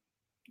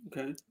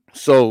 Okay.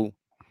 So,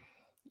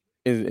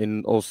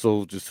 and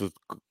also just to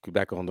go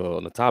back on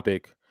the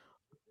topic,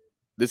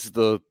 this is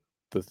the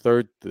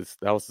third.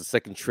 That was the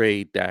second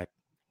trade that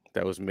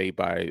was made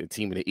by a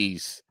team in the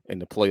East in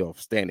the playoff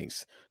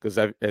standings. As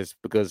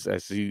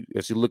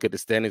you look at the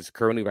standings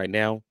currently right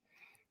now,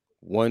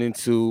 1 and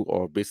 2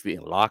 are basically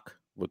in lock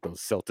with the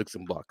Celtics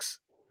and Bucks.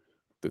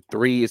 The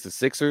 3 is the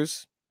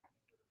Sixers.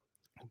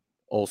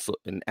 Also,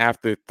 and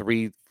after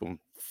 3 from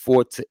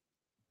 4 to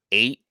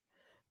 8,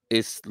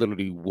 it's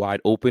literally wide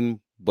open,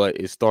 but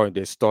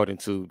they're starting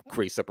to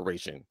create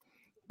separation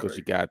because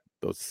you Right. got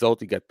the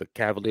Celtics, you got the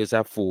Cavaliers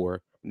at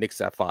 4,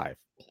 Knicks at 5.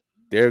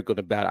 They're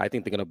gonna battle. I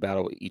think they're gonna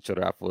battle each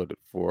other out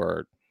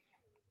for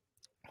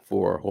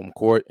home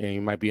court, and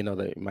you might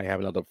have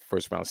another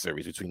first round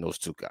series between those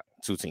two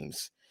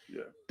teams.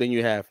 Yeah. Then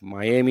you have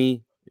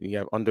Miami. And you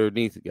have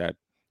underneath you got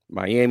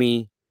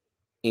Miami,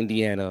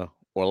 Indiana,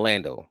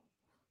 Orlando.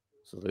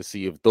 So let's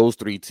see if those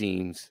 3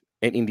 teams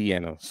and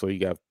Indiana. So you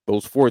got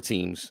those 4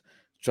 teams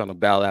trying to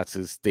battle out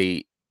to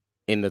stay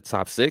in the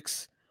top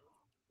 6,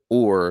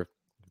 or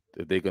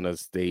they're gonna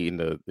stay in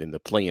the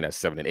playing at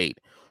 7 and 8.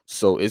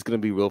 So it's gonna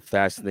be real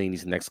fascinating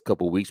these next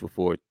couple of weeks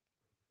before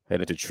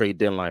heading to trade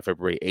deadline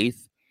February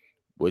 8th,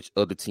 which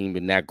other team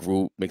in that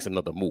group makes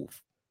another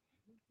move.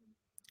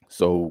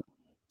 So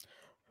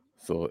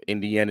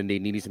Indiana, they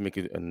needed to make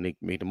it and they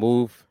made the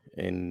move,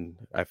 and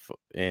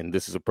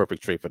this is a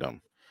perfect trade for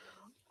them.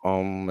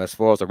 As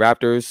far as the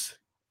Raptors,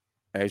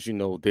 as you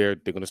know, they're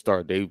gonna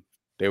start. They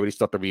already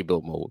start the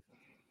rebuild mode.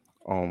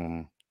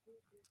 Um,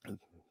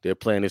 their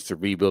plan is to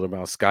rebuild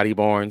around Scotty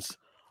Barnes,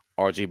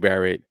 R.J.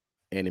 Barrett,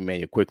 and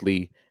Emmanuel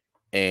quickly,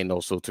 and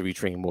also to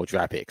retrain more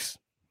draft picks.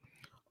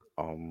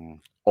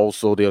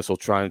 Also they're also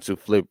trying to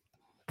flip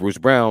Bruce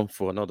Brown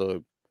for another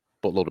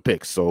boatload of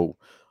picks. So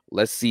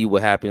let's see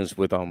what happens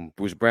with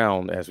Bruce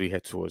Brown as we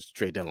head towards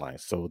trade deadline.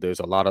 So there's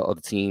a lot of other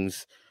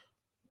teams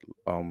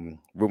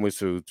rumors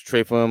to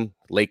trade for him.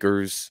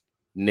 Lakers,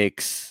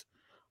 Knicks,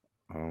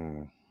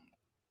 um,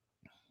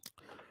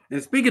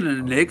 And speaking of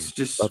the Knicks,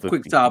 just other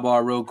quick teams.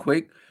 sidebar, real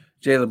quick.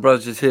 Jalen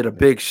Brothers just hit a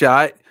big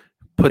shot,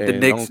 put the And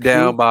Knicks on cue,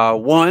 down by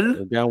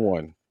 1. down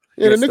one.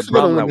 Yeah, the Yes, the Knicks are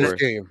gonna I'm win not this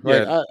Brooklyn. worried. game.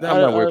 Like Yeah,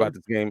 I'm not worried about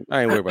this game.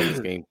 I ain't worried about this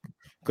game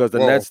because the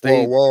whoa, Nets whoa,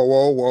 they whoa,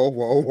 whoa,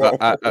 whoa, whoa,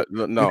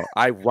 whoa. no,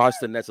 I watched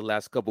the Nets the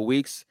last couple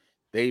weeks.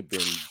 They've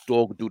been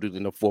dog doodled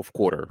in the fourth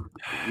quarter.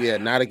 Yeah,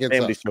 not against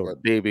Family us, show.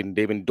 but They've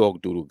been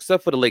dog doodle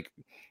except for the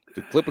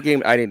Clipper game.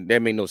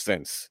 That made no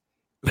sense.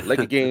 The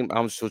Laker game,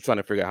 I'm still trying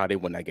to figure out how they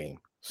won that game.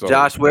 So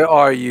Josh, where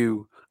are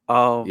you?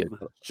 yeah,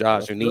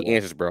 Josh, let's you need go.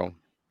 answers, bro.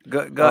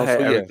 Go So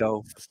ahead, yeah, Eric.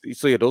 Though.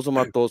 those are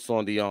my thoughts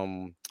on the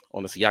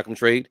Siakam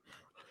trade.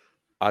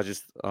 I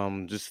just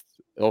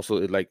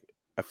also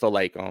I felt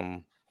like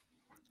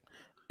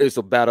it's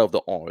a battle of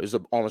the arm. It's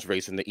an arms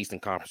race in the Eastern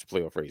Conference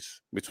playoff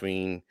race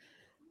between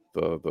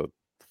the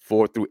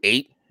 4 through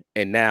 8,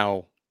 and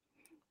now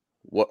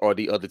what are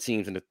the other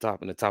teams in the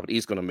top of the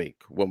East going to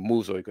make? What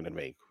moves are they going to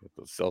make?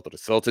 The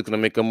Celtics going to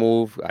make a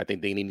move. I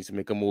think they need to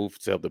make a move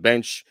to help the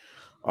bench.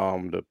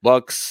 The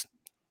Bucks,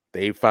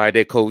 they fired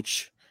their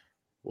coach.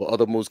 What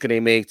other moves can they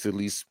make to at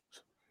least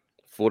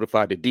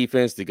fortify the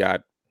defense? You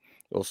got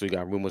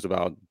rumors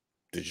about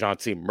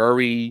DeJounte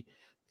Murray,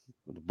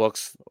 the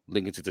Bucks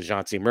linking to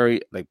DeJounte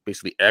Murray. Like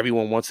basically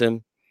everyone wants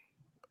him.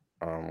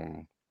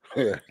 Um,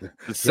 Yeah. the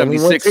There's only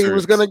one team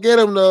was 76ers. gonna get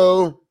him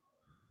though.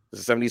 The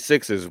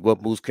 76ers.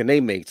 What moves can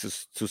they make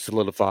to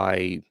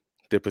solidify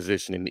their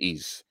position in the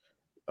East?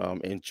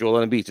 And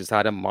Joel Embiid just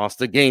had a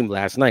monster game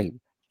last night,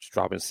 just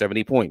dropping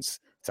 70 points.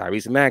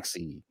 Tyrese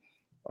Maxey,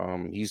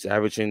 he's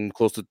averaging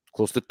close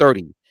to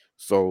 30.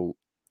 So,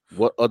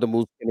 what other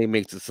moves can they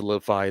make to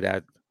solidify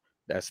that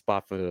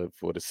spot for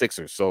the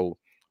Sixers? So,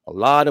 a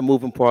lot of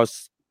moving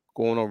parts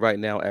going on right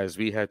now as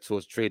we head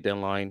towards trade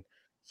deadline.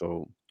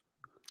 So,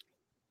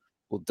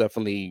 we'll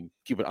definitely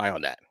keep an eye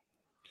on that.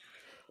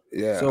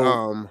 Yeah.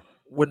 So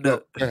when No,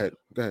 the go ahead.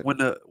 Go ahead.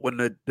 when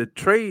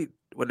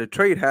the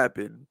trade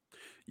happened,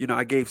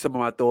 I gave some of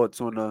my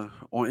thoughts on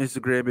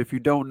Instagram. If you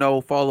don't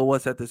know, follow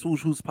us at the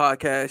Swoosh Who's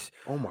Podcast.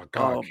 Oh my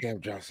God, Cam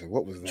Johnson.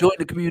 What was Join that?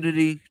 the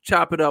community,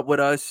 chop it up with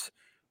us.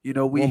 We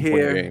 1 point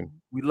here, game.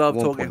 we love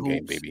One talking point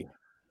game, hoops. baby.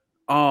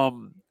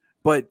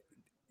 But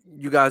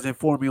you guys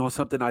informed me on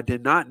something I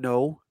did not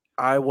know.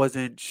 I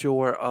wasn't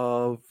sure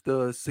of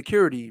the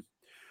security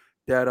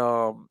that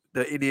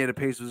the Indiana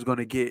Pacers was going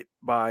to get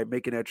by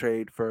making that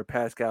trade for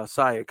Pascal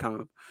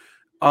Siakam.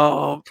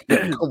 Come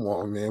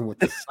on, man, with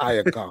the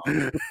Siakam.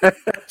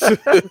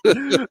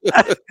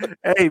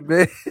 Hey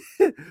man,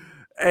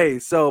 hey.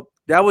 So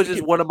that was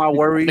just one of my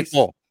worries.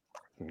 Ball.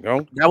 You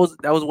know? That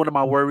was one of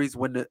my worries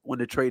when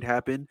the trade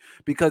happened,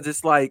 because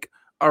it's like,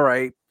 all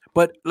right,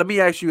 but let me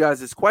ask you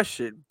guys this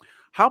question: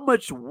 how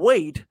much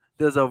weight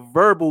does a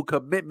verbal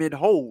commitment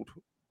hold,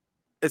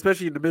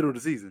 especially in the middle of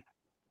the season?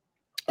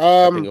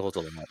 I think it holds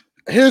a lot.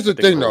 Here's the I think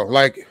it thing though, holds.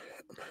 like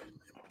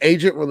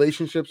agent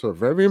relationships are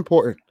very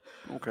important.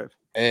 Okay.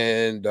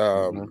 And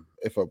Mhm.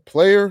 if a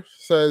player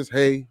says,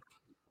 "Hey,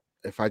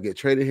 if I get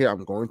traded here,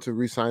 I'm going to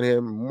re-sign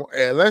him,"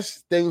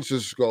 unless things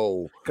just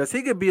go, Because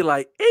he could be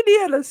like,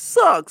 Indiana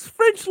sucks,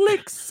 French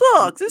Lick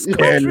sucks, it's yeah,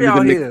 country And the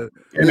out Knicks, here.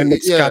 and the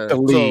Knicks got yeah. the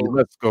lead. So,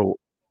 Let's go.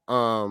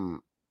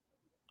 um,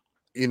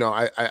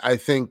 I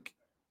think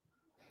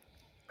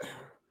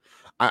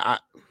I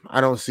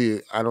don't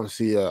see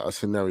a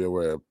scenario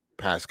where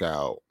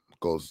Pascal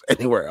goes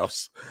anywhere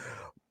else,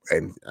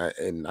 and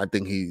I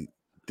think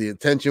the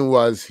intention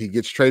was he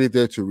gets traded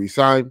there to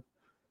resign,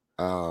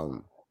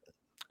 and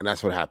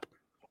that's what happened.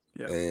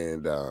 Yeah.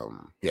 And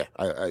yeah,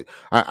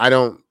 I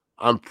don't.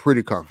 I'm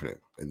pretty confident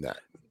in that.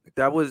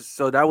 That was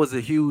a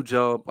huge,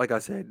 like I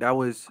said, that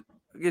was,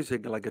 I guess,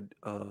 like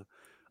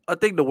a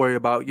thing to worry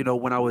about.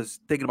 When I was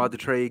thinking about the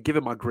trade,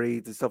 given my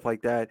grades and stuff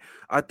like that,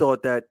 I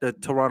thought that the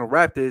Toronto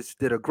Raptors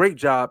did a great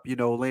job,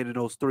 landing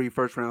those 3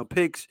 first-round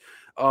picks,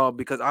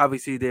 because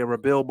obviously they're in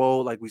rebuild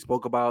mode, like we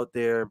spoke about.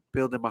 They're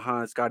building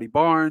behind Scotty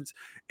Barnes,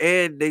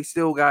 and they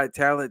still got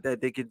talent that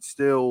they can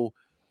still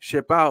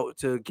ship out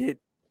to get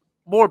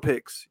more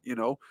picks.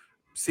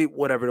 See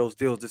whatever those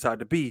deals decide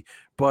to be,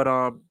 but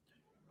as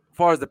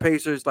far as the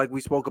Pacers, like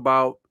we spoke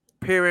about,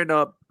 pairing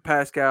up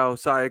Pascal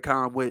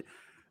Siakam with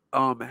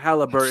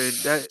Halliburton,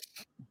 that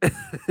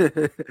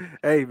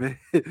hey man,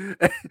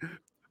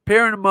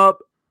 pairing them up,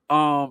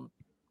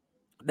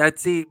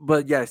 that's it.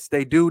 But yes,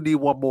 they do need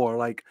one more.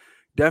 Like,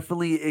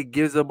 definitely, it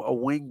gives them a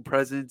wing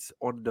presence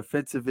on the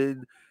defensive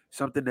end,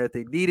 something that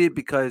they needed,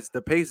 because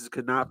the Pacers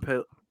could not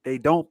play. They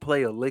don't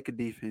play a lick of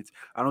defense.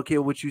 I don't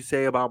care what you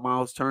say about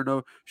Miles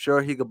Turner.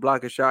 Sure, he could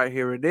block a shot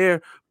here and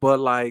there, but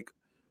like,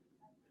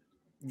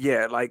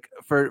 yeah, like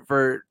for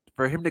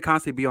him to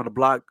constantly be on the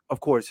block, of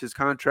course, his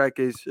contract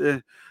is,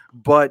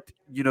 but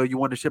you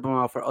want to ship him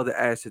out for other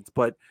assets.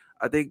 But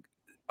I think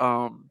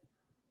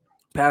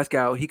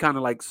Pascal, he kind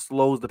of like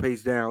slows the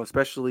pace down,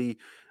 especially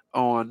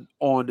on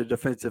the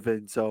defensive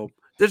end. So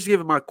just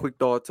giving my quick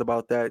thoughts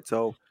about that.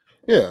 So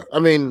Yeah, I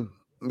mean,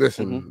 Hmm.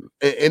 listen,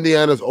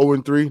 Indiana's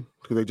 0-3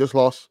 because they just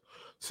lost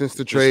since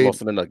the Just trade. lost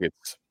to the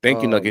Nuggets.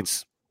 Thank you, Um,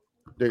 Nuggets.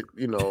 they,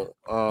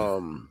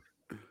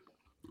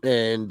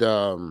 and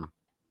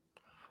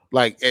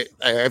like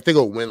if they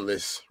go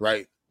winless,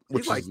 right, he's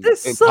which like, is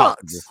this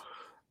impossible,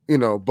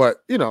 sucks.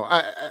 but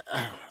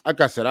like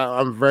I said,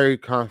 I'm very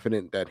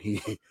confident that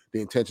the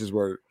intentions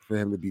were for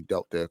him to be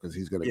dealt there because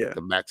he's going to Yeah. get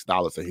the max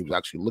dollars that he was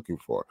actually looking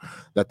for,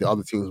 that the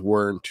other teams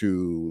weren't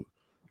too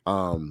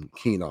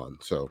keen on.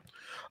 So,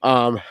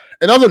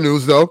 in other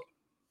news though,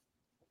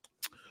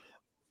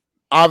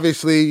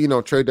 obviously,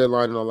 trade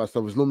deadline and all that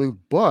stuff is looming,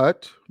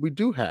 but we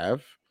do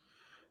have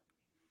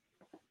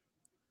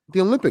the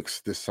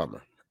Olympics this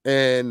summer.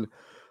 And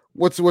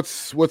what's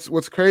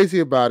crazy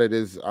about it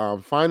is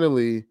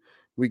finally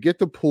we get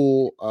the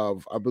pool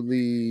of, I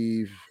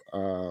believe,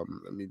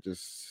 let me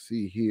just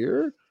see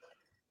here,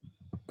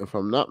 if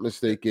I'm not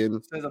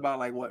mistaken. Says about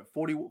like what,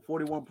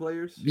 41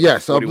 players.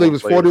 Yes, I believe 41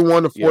 it's players.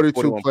 41 to Yeah, 42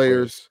 41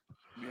 players.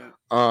 players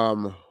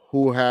Yeah.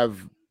 who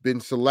have been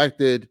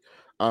selected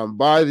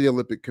by the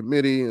Olympic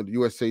Committee and the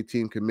USA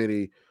Team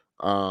Committee,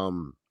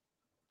 and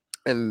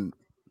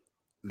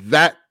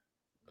that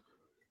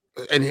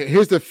and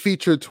here's the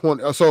featured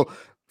 20. So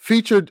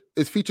features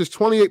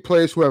 28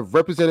 players who have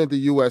represented the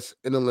U.S.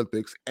 in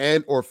Olympics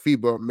and or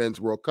FIBA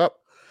Men's World Cup,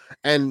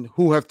 and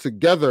who have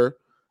together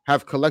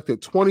have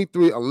collected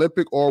 23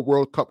 Olympic or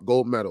World Cup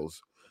gold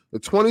medals. The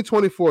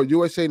 2024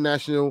 USA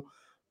National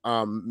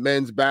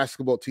men's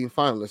basketball team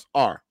finalists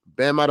are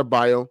Bam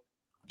Adebayo,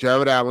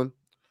 Jared Allen,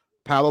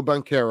 Paolo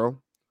Banchero,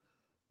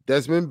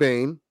 Desmond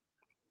Bain,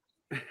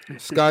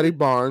 Scotty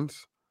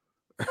Barnes,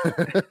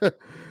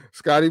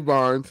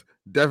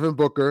 Devin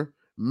Booker,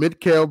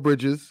 Mikal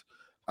Bridges,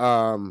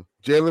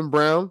 Jaylen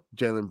Brown,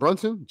 Jalen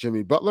Brunson,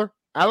 Jimmy Butler,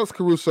 Alex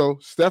Caruso,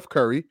 Steph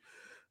Curry,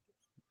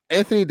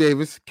 Anthony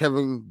Davis,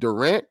 Kevin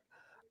Durant,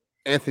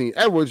 Anthony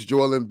Edwards,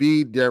 Joel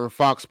Embiid, Darren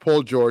Fox,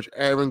 Paul George,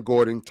 Aaron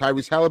Gordon,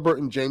 Tyrese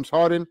Halliburton, James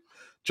Harden,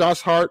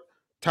 Josh Hart,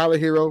 Tyler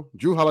Hero,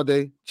 Drew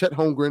Holiday, Chet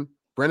Holmgren,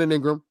 Brandon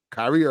Ingram,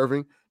 Kyrie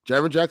Irving,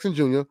 Jaren Jackson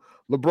Jr.,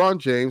 LeBron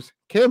James,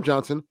 Cam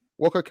Johnson,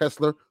 Walker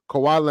Kessler,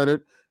 Kawhi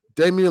Leonard,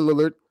 Damian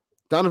Lillard,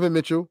 Donovan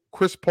Mitchell,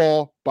 Chris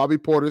Paul, Bobby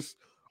Portis,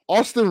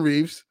 Austin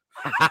Reeves,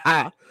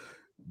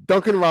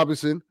 Duncan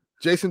Robinson,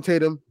 Jason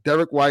Tatum,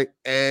 Derek White,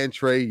 and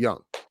Trae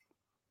Young.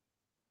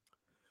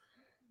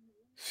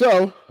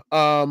 So,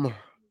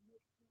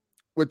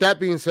 with that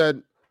being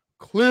said,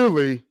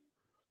 clearly,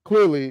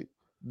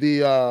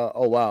 the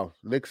oh wow,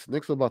 Knicks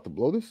about to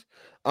blow this.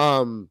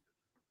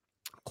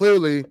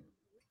 Clearly,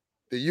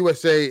 the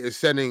USA is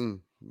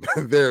sending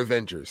their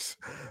Avengers,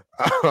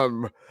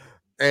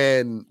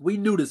 and we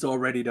knew this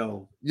already,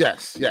 though.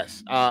 Yes.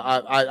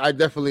 I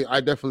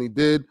definitely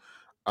did.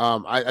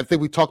 I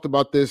think we talked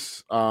about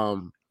this.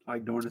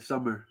 Like during the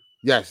summer.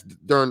 Yes,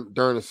 during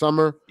the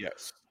summer.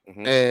 Yes.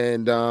 Mm-hmm.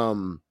 And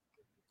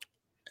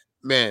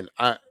man,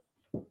 I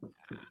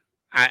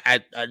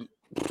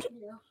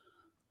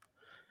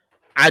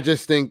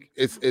just think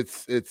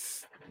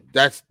it's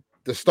that's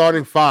the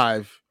starting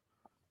five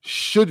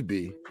should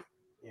be.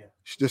 Yeah.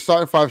 The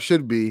starting five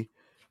should be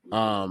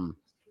AD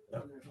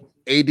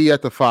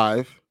at the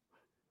 5.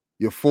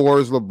 Your 4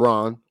 is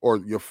LeBron, or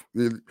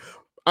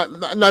I'm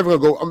not even gonna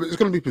go. It's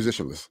gonna be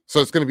positionless. So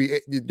it's gonna be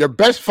your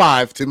best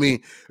 5 to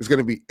me is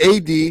gonna be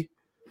AD,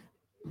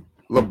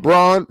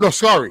 LeBron. No,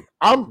 sorry,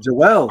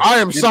 Joel. I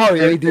am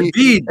sorry, AD.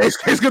 Embiid.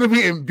 It's gonna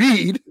be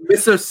Embiid,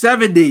 Mr.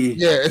 70.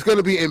 Yeah, it's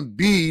gonna be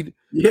Embiid.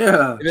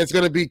 Yeah, and it's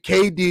gonna be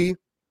KD,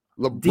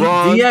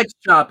 LeBron, DX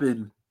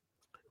shopping.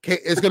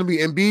 It's gonna be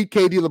Embiid,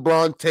 KD,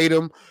 LeBron,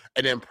 Tatum,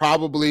 and then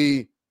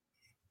probably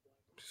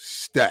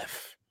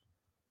Steph.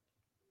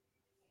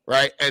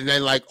 Right, and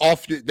then like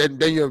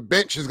then your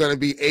bench is gonna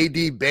be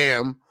AD,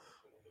 Bam.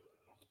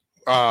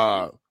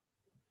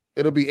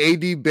 It'll be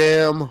AD,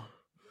 Bam.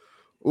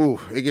 Ooh,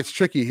 it gets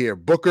tricky here.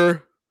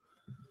 Booker.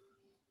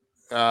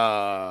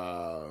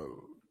 Kawhi.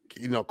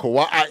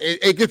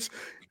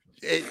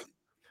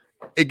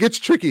 It gets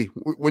tricky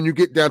when you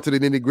get down to the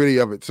nitty gritty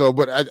of it. So,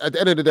 but at the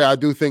end of the day, I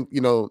do think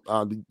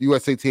the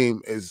USA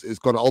team is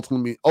going to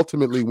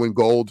ultimately win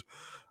gold,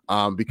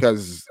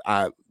 because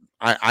I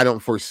don't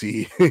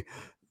foresee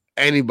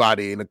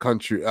anybody in the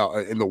country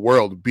in the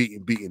world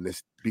beating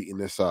this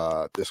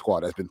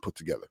squad that's been put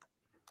together.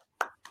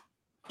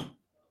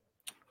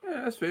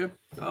 Yeah, that's fair.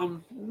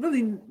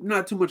 Really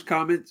not too much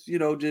comments.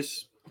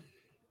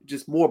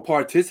 Just more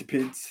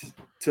participants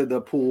to the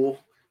pool.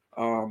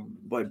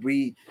 But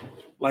we,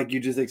 like you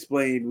just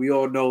explained, we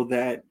all know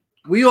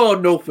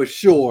for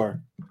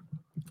sure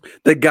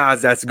the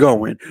guys that's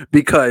going,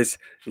 because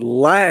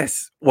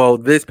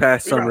this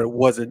past summer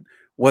wasn't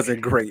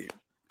great.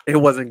 It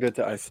wasn't good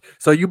to us.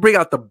 So you bring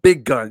out the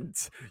big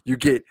guns. You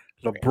get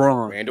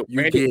LeBron.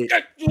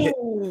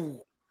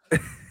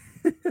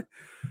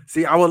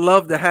 See, I would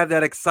love to have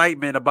that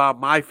excitement about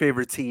my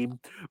favorite team,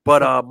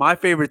 but my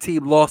favorite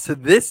team lost to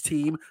this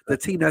team, the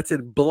team that's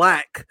in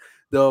black,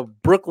 the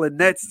Brooklyn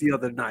Nets, the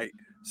other night.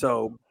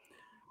 So,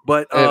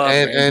 but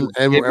and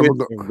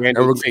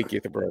we're take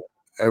it, bro.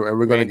 And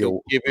we're gonna give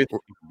it.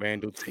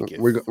 Randall take it.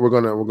 We're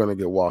gonna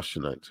get washed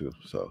tonight too.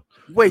 So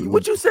wait,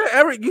 what you said,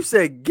 Eric? You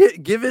said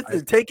give it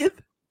and take it.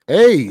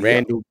 Hey,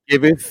 Randall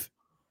giveth.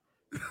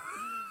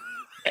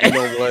 You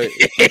know what?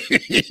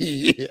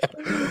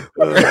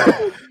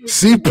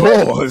 See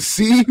pause.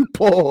 Leave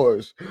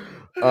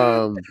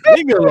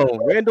me alone.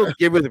 Randall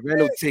giveth,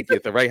 Randall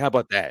taketh. All right, how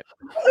about that?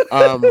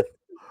 But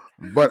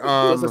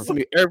listen to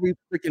me every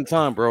freaking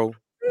time, bro.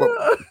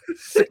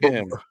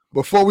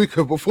 Before we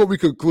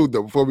conclude,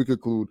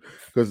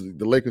 because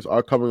the Lakers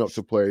are coming up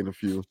to play in a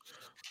few.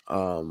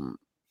 We're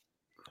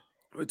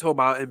talking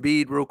about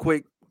Embiid real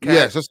quick. Cat.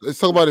 Yes, let's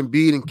talk about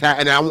Embiid and Cat,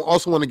 and I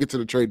also want to get to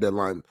the trade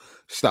deadline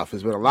stuff.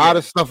 There's been a lot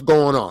of stuff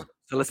going on.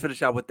 So let's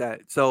finish out with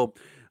that. So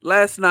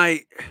last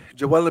night,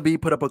 Joel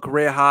Embiid put up a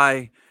career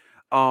high,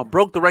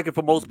 broke the record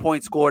for most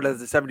points scored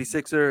as a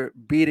 76er,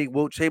 beating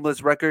Wilt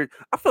Chamberlain's record.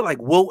 I feel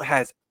like Wilt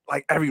has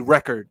like every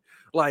record.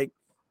 Like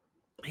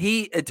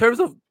he, in terms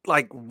of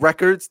like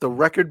records, the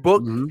record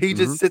book, he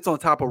just sits on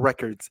top of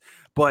records.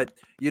 But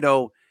he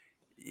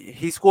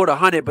scored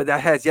 100, but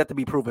that has yet to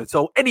be proven.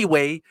 So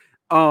anyway.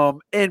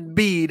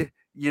 Embiid,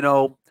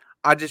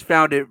 I just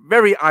found it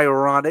very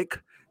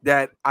ironic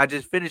that I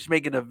just finished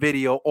making a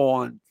video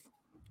on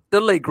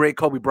the late great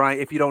Kobe Bryant.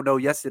 If you don't know,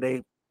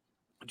 yesterday,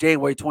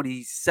 January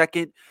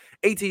 22nd,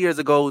 18 years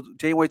ago,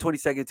 January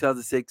 22nd,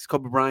 2006,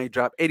 Kobe Bryant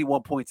dropped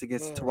 81 points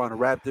against the Toronto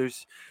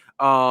Raptors.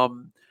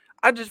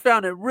 I just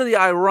found it really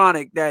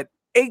ironic that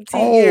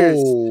 18 years,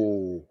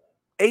 Oh,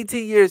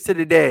 18 years to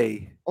the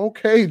day.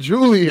 okay,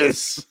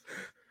 Julius.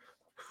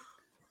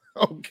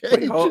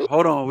 Okay, Wait,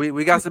 hold on.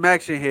 We got some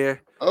action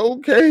here.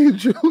 okay, Well,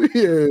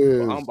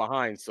 Julius. I'm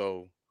behind,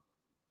 so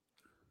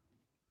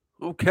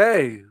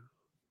Okay.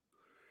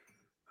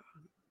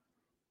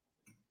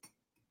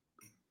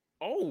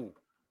 oh,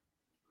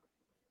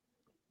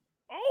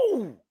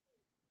 oh,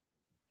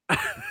 oh.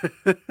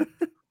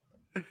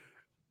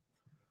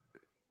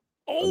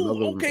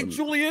 Another Okay, one.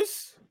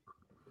 Julius.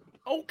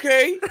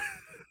 Okay,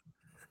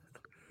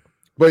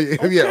 But yeah,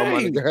 I'm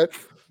okay. like, go ahead.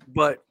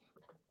 But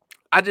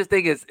I just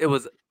think it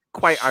was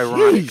quite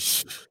ironic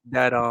Sheesh.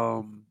 that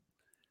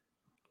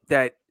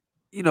that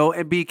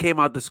Embiid came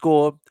out to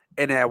score,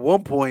 and at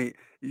one point,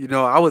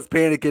 I was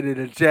panicking in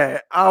the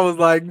chat. I was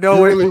like, "No,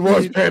 You really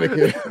was Embiid,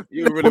 panicking.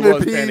 You no really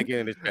was Embiid." panicking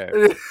in this chat.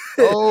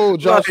 Oh,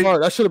 Josh Like,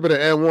 Hart. That should have been an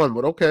N1,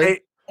 but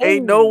okay.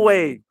 ain't no Oh,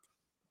 way.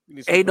 you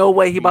need some Ain't no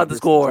way he speed about to distance.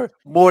 score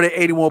more than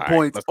 81 All right,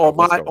 points let's go.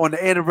 Let's go. on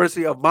the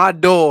anniversary of my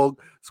dog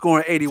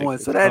scoring 81.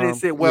 Take So your that didn't time.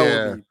 sit well with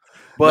Yeah. me.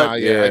 But Nah,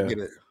 yeah, I Yeah. get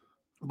it.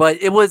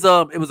 it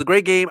was a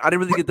great game. I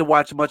didn't really get to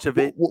watch much of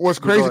it. What's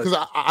crazy because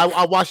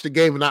I watched the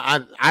game and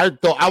I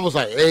thought I was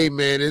like, hey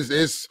man,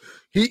 is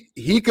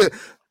he could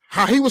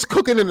how he was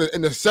cooking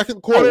in the second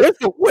Oh, quarter.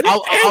 what is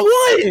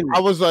I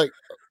was like,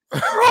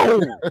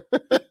 Bro.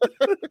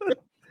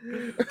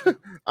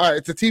 all right,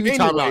 it's a TV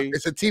timeout. Anyway,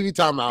 It's a TV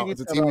timeout.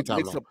 It's a TV Mix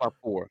timeout. up by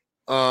 4.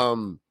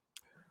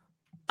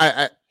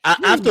 I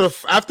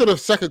after the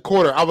second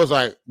quarter, I was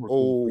like,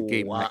 oh, We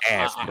gave him the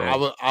ass,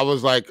 man. I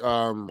was like,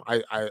 I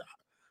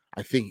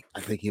think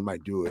he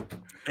might do it.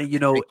 And I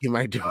think he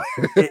might do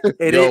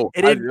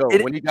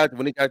it. When he got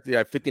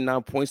the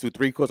 59 points through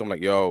 3 quarters, I'm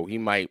like, yo, he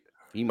might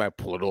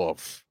pull it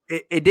off.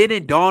 it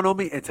didn't dawn on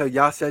me until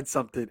y'all said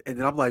something, and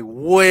then I'm like,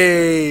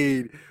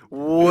 wait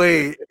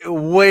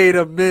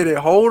a minute,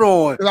 hold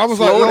on, And I was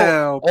slow like,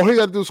 down. all he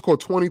got to do is score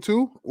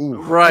 22.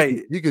 Ooh,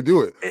 Right. he could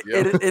do it.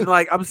 And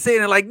like I'm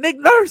saying it like Nick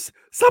Nurse,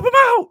 sub him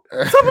out,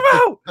 sub him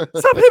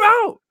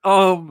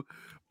out.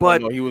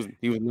 But no, he was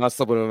not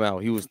subbing him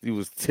out. He was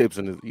tips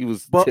and he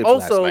was but tips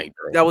also last night,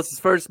 bro. that was his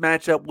first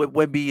matchup with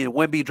Wemby, and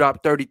Wemby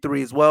dropped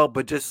 33 as well.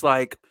 But just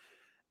like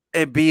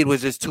Embiid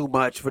was just too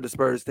much for the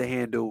Spurs to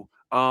handle.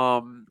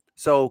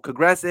 So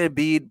congrats to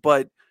Embiid,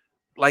 but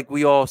like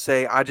we all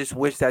say, I just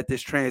wish that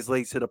this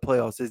translates to the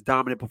playoffs. His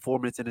dominant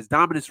performance and his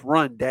dominance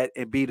run that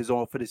Embiid is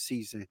on for the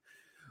season.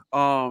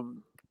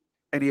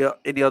 Any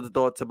other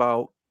thoughts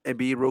about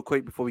Embiid real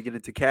quick before we get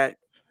into Cat?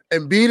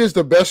 Embiid is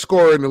the best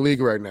scorer in the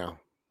league right now.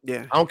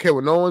 Yeah, I don't care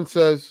what no one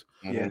says.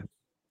 yeah.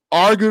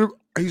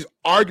 He's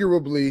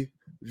arguably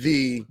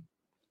the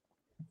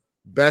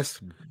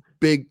best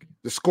the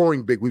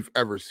scoring big we've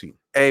ever seen.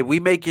 Hey, we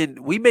making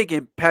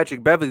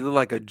Patrick Beverly look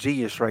like a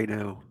genius right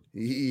now.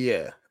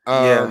 Yeah.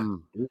 Yeah.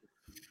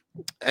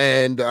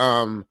 And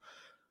what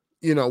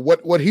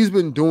he's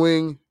been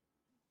doing,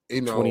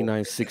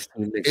 29-16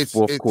 it's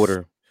fourth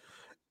quarter.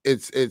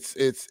 It's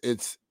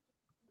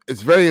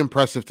very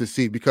impressive to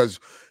see because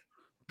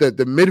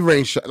the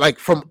mid-range shot, like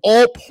from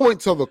all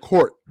points of the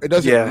court, it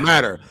doesn't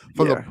matter.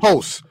 From the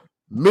post,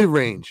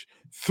 mid-range,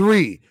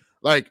 3,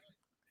 like,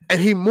 and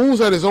he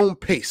moves at his own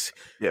pace.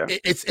 Yeah.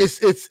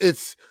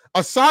 It's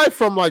aside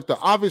from like the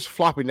obvious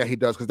flopping that he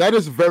does, because that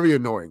is very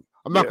annoying.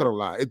 I'm not gonna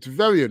lie, it's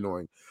very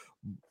annoying.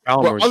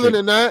 But other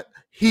than that,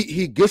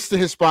 he gets to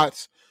his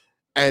spots,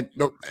 and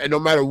no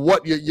matter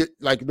what you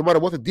like, no matter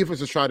what the defense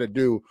is trying to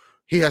do,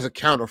 he has a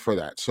counter for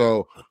that.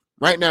 So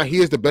right now, he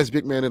is the best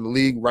big man in the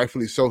league,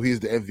 rightfully so. He's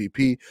the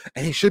MVP,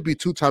 and he should be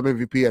 2-time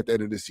MVP at the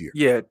end of this year.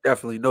 Yeah,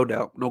 definitely, no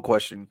doubt, no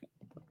question.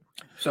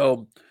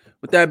 So,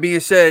 with that being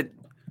said,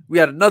 we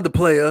had another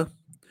player,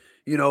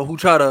 who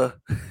tried to.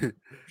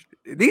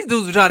 These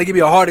dudes were trying to give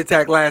me a heart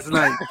attack last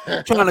night,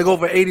 trying to go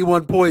for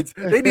 81 points.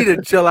 They need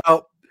to chill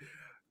out.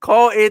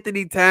 Call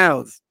Anthony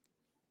Towns.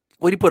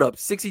 What did he put up?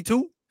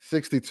 62?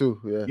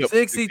 62, yeah. Yep,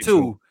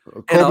 62.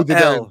 Kobe did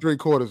that in 3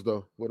 quarters,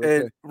 though.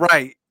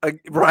 Right. Like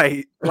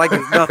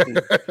it's nothing.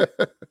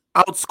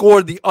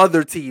 Outscored the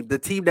other team, the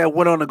team that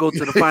went on to go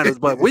to the finals.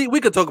 But we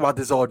could talk about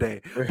this all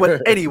day.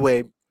 But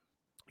anyway,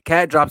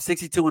 Cat dropped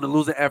 62 in a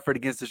losing effort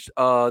against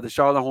the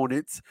Charlotte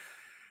Hornets.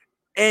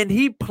 And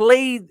he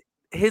played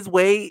his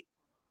way.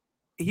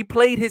 He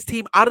played his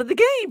team out of the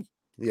game.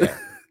 Yeah.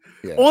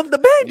 On the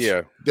bench.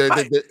 Yeah.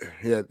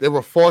 They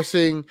were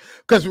forcing,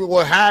 because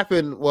what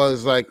happened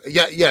was like,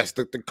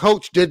 the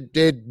coach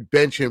did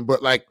bench him,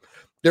 but like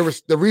there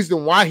was the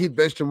reason why he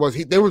benched him was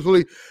he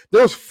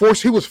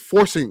was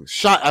forcing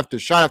shot after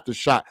shot after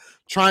shot,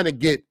 trying to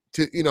get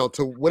to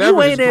to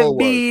whatever his goal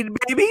was.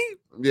 Baby.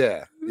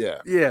 Yeah.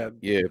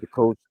 The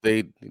coach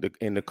the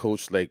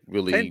coach like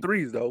really 10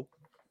 threes though.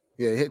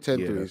 Yeah, he hit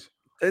 10 threes.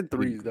 10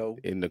 threes though.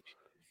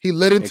 He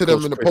lit into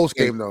them in the post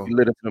game though. He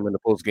lit into them in the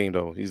post game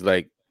though. He's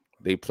like,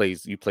 you played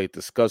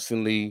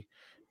disgustingly.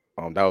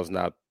 That was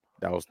not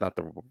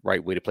the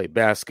right way to play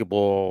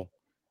basketball.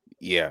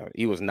 Yeah,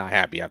 he was not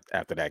happy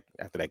after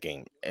that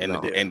game and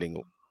No. the Yeah.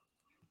 ending.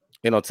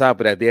 And on top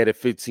of that, they had a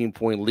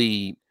 15-point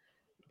lead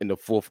in the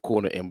fourth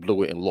quarter and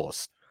blew it and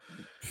lost.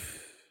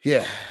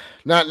 Yeah.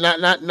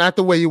 Not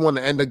the way you want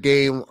to end a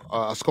game,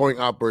 a scoring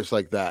outburst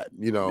like that,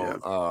 Yeah.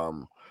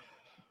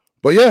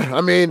 But yeah,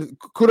 I mean,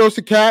 kudos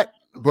to Cat,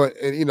 but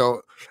it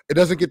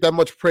doesn't get that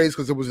much praise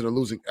because it was in a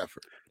losing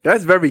effort.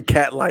 That's very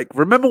cat-like.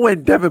 Remember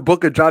when Devin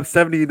Booker dropped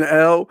 70 in the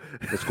L?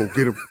 Let's go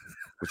get him.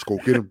 Let's go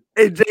get him.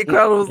 And Jay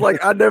Crowder was like,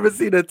 I never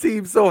seen a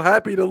team so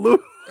happy to lose.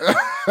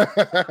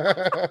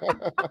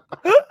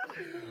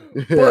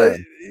 But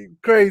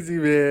crazy,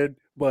 man.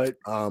 But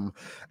and,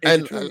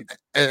 and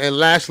and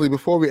lastly,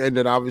 before we end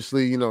it,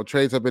 obviously,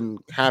 trades have been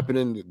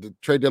happening. The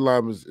trade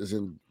deadline is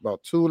in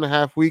about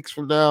 2.5 weeks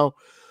from now.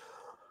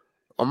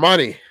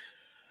 Armani.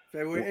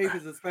 February 8th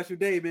is a special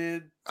day,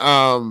 man.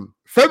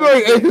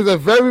 February 8th is a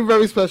very,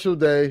 very special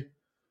day.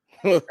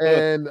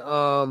 And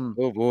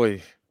oh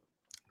boy.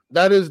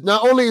 that is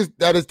not only is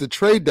the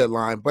trade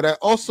deadline, but that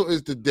also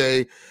is the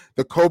day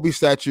the Kobe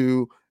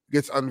statue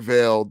gets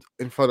unveiled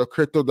in front of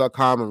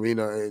Crypto.com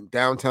Arena in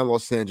downtown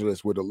Los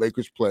Angeles, where the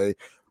Lakers play.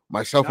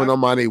 Myself and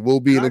Armani will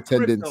be in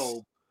attendance.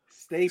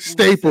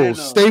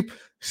 Staples,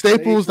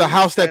 the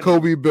house that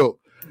Kobe built.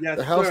 Yes,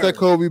 the house that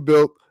Kobe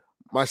built.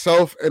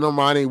 Myself and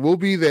Armani will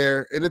be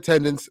there in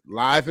attendance,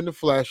 live in the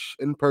flesh,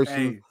 in person.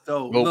 Hey,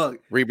 so look,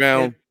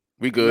 rebound.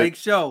 We good. Lake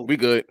Show. We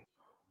good.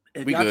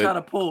 If y'all try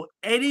to pull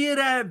any of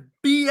that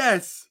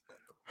BS,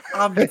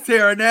 I'm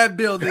tearing that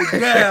building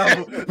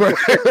down.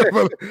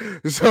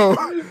 So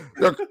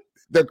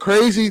the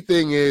crazy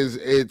thing is,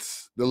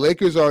 the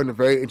Lakers are in a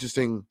very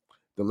interesting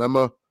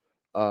dilemma.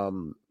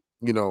 I'm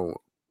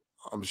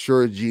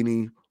sure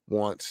Jeannie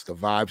wants the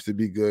vibes to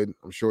be good.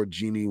 I'm sure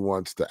Jeannie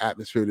wants the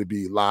atmosphere to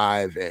be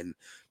live and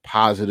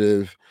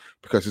positive,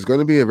 because it's going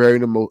to be a very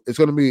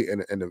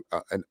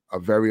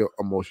very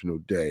emotional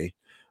day.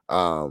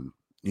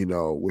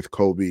 With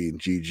Kobe and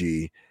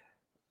Gigi,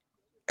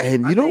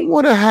 and you don't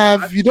want to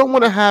have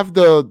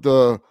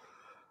the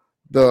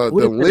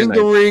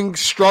lingering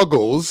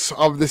struggles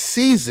of the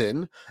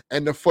season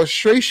and the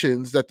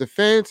frustrations that the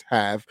fans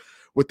have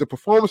with the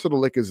performance of the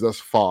Lakers thus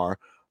far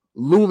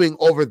looming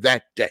over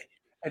that day.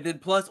 And then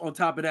plus on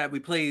top of that, we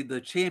played the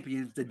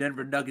champions, the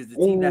Denver Nuggets, the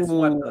team that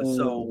swept us.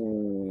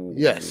 So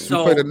yes, we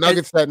played the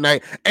Nuggets that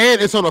night, and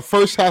it's on the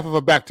first half of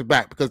a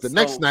back-to-back, because the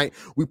next night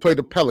we play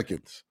the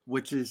Pelicans,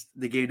 which is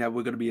the game that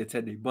we're going to be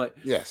attending. But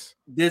yes,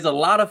 there's a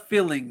lot of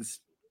feelings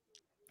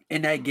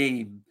in that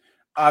game.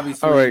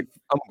 Obviously, all right,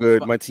 I'm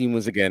good. My team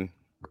wins again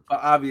for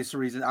obvious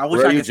reasons. I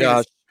wish I could say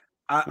this.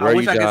 I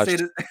wish I could say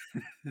this.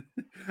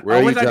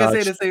 I wish I could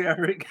say the same,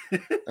 Eric.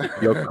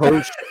 Your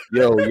coach,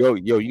 yo,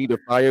 you need to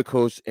fire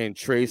coach and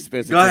trade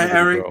Spencer. Go ahead,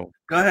 Eric. Bro.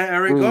 Go ahead,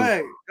 Eric. Go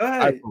ahead.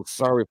 I feel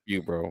sorry for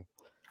you, bro.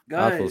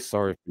 I feel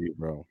sorry for you,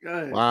 bro.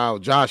 Wow,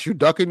 Josh, you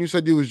ducking? You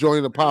said you was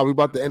joining the pod. We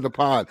about to end the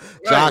pod.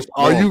 Josh,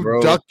 are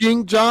you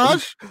ducking,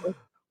 Josh?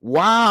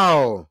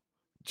 Wow.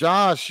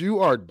 Josh, you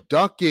are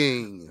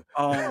ducking.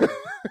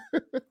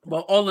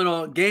 But all in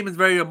all, game is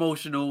very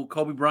emotional.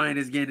 Kobe Bryant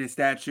is getting his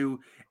statue.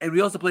 And we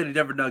also played the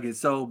Denver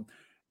Nuggets. So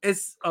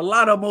it's a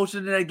lot of emotion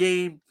in that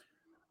game.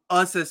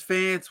 Us as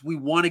fans, we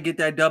want to get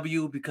that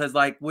W, because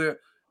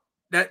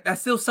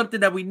that's still something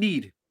that we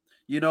need.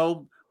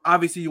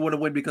 Obviously you want to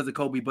win because of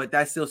Kobe, but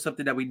that's still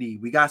something that we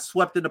need. We got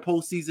swept in the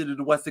postseason in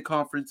the Western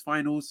Conference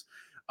Finals.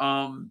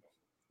 And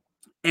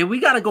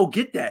we got to go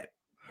get that.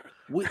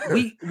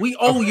 We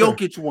owe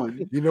Jokic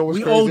one.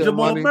 We owe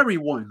Jamal Murray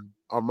one.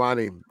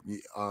 Armani,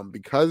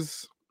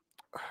 because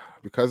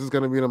it's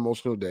going to be an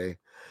emotional day,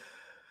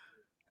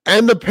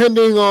 and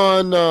depending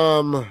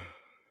on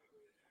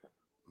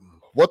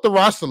what the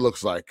roster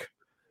looks like,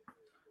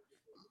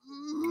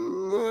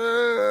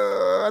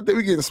 I think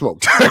we're getting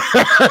smoked.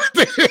 I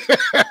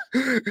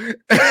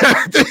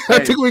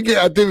think we're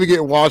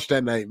getting washed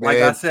that night, man.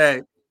 Like I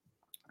said,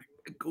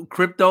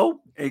 crypto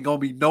ain't gonna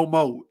be no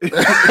more.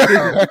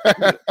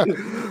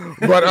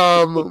 but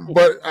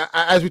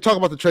as we talk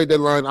about the trade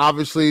deadline,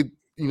 obviously,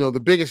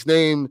 the biggest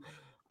name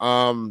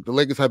the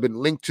Lakers have been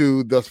linked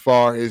to thus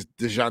far is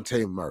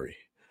DeJounte Murray.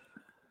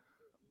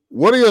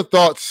 What are your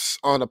thoughts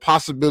on the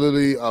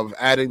possibility of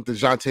adding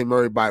DeJounte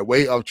Murray by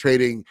way of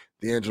trading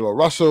D'Angelo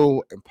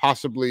Russell and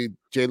possibly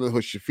Jalen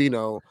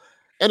Hood-Schifino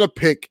and a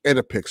pick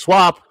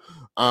swap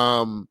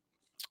for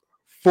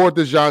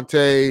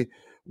DeJounte?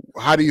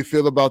 How do you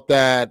feel about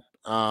that?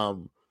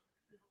 And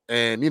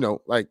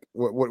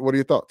what are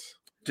your thoughts?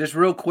 Just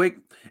real quick,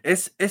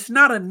 it's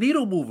not a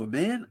needle mover,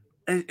 man.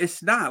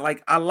 It's not.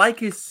 Like, I like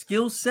his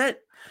skill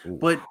set,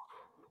 but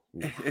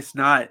it's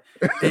not.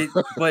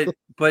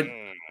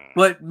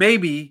 But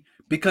maybe,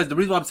 because the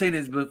reason why I'm saying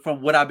is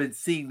from what I've been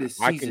seeing this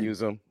season. I can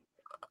use him.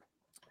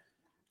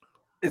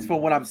 It's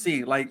from what I'm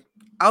seeing. Like,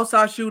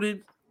 outside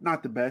shooting,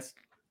 not the best.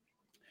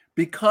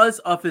 Because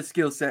of his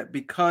skill set,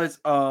 because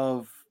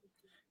of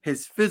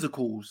his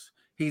physicals,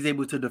 he's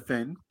able to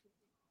defend.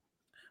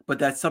 But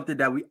that's something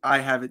that I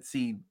haven't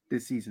seen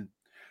this season.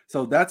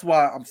 So that's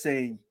why I'm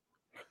saying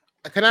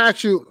Can I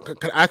ask you?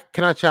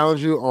 Can I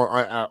challenge you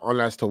on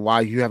as to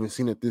why you haven't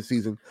seen it this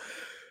season?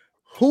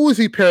 Who is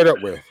he paired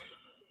up with?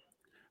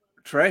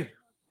 Trey.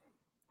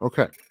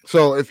 Okay,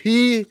 so if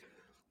he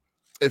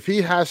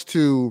has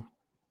to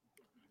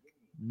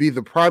be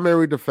the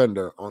primary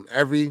defender on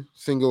every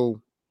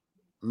single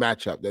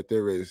matchup that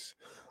there is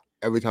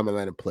every time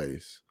Atlanta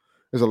plays,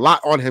 there's a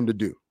lot on him to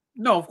do.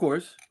 No, of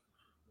course.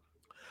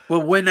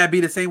 But wouldn't that be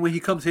the same when he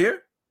comes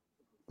here?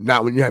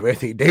 Not when you have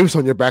Anthony Davis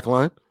on your back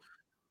line.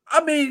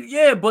 I mean,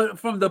 yeah, but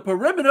from the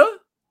perimeter.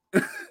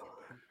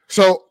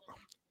 So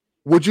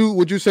would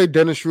you say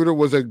Dennis Schroeder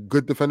was a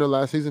good defender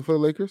last season for the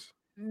Lakers?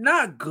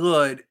 Not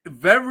good.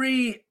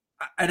 Very,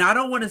 and I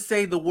don't want to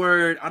say the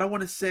word. I don't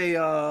want to say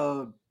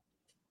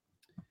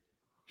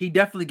he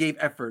definitely gave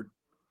effort.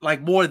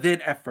 Like more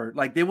than effort.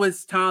 Like there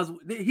was times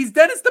he's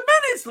Dennis the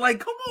Menace. Like,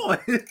 come on.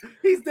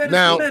 He's Dennis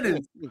the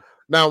Menace.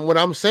 Now, what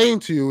I'm saying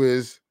to you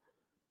is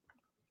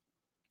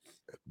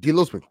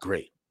D'Lo's been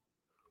great.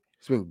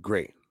 He's been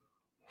great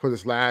for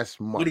this last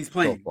month when he's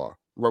playing. So far.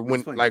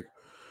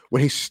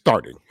 When he's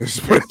starting. Let's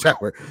put it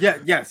that way. Yeah,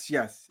 yes.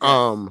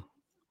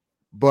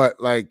 But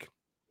like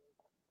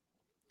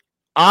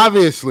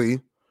obviously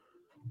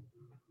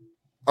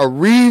a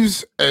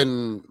Reeves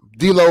and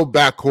D'Lo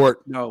backcourt.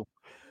 No.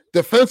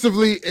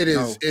 Defensively, it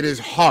is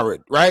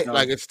horrid, right? No.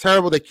 Like it's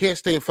terrible. They can't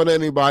stay in front of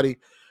anybody.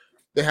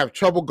 They have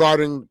trouble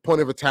guarding point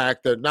of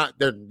attack.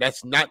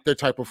 That's not their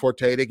type of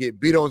forte. They get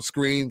beat on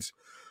screens.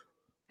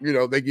 You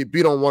know, they get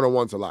beat on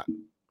one-on-ones a lot.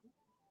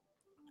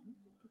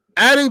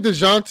 Adding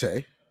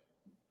DeJounte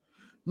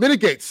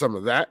mitigates some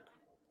of that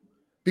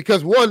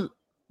because one,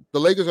 the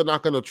Lakers are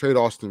not going to trade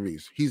Austin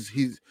Reeves.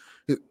 He's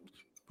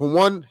for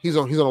one, he's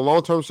on a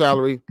long-term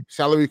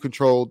salary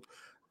controlled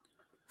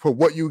for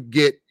what you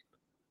get.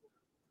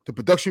 The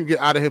production you get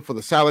out of him for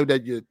the salary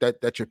that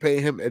you're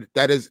paying him,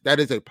 that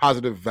is a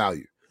positive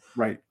value.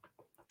 Right.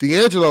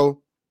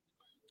 D'Angelo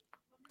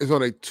is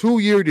on a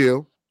 2-year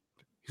deal.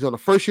 He's on the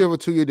first year of a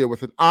 2-year deal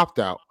with an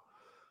opt-out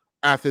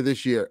after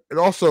this year. And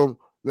also,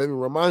 let me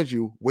remind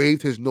you,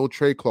 waived his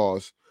no-trade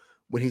clause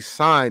when he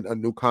signed a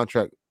new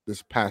contract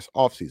this past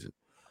offseason.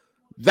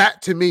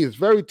 That, to me, is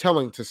very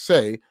telling to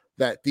say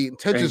that the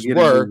intentions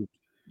were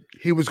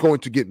he was going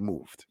to get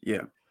moved.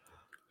 Yeah.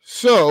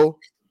 So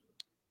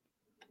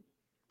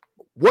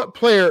what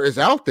player is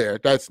out there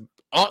that's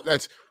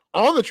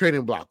on the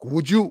trading block?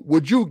 Would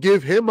you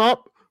give him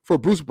up for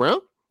Bruce Brown?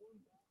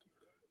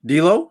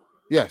 D'Lo?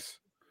 Yes.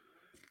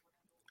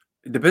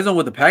 It depends on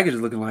what the package is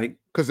looking like.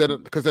 Because they're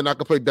not going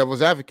to play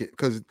devil's advocate.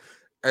 Because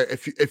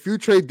if you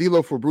trade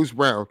D'Lo for Bruce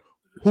Brown,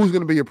 who's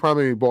going to be your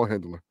primary ball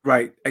handler?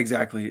 Right.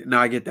 Exactly. No,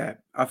 I get that.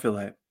 I feel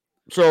that.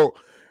 So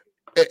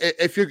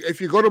if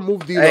you're going to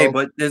move D'Lo, hey,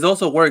 but there's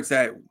also works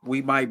that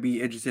we might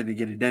be interested in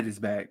getting Dennis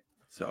back.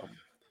 So.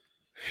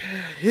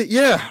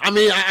 Yeah, I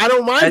mean, I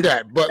don't mind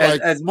that, but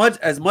as much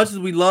as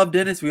we love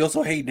Dennis, we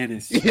also hate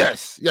Dennis.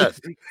 Yes.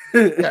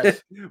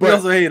 We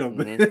also hate him.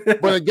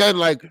 But again,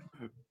 like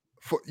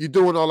you're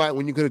doing all that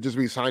when you could have just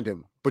re-signed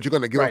him, but you're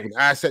going to give up an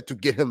asset to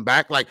get him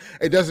back. Like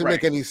it doesn't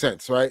make any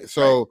sense, right?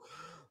 So,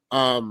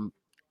 I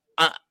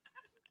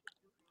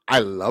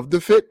love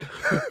the fit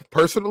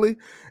personally.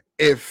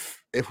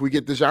 If we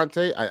get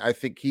DeJounte, I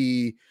think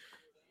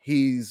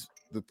he's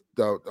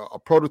a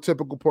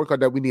prototypical point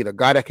guard that we need, a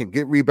guy that can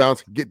get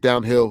rebounds, can get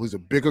downhill, who's a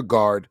bigger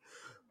guard,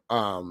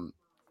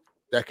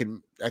 that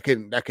can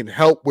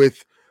help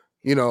with,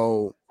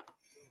 that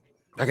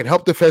can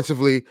help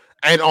defensively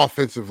and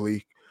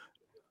offensively.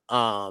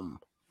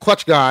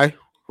 Clutch guy,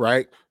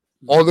 right?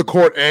 On the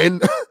court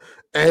and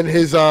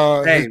his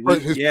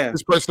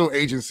personal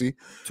agency.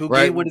 2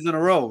 game winners in a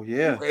row,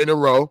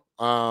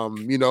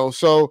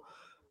 So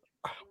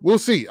we'll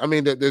see. I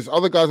mean, there's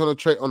other guys on the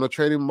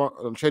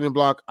trading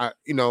block.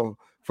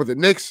 For the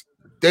Knicks,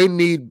 they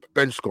need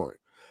bench scoring,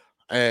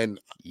 and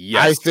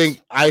I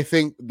think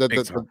the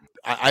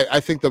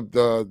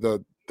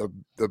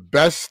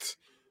best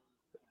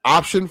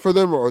option for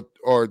them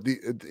are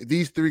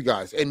these three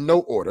guys in no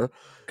order.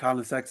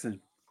 Colin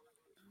Sexton.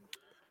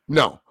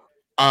 No,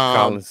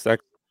 Colin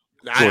Sexton.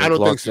 I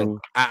don't think so.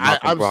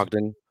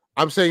 Brogdon.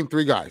 I'm saying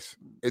three guys.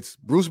 It's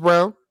Bruce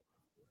Brown,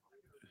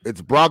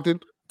 it's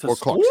Brogdon, or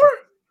Clarkson.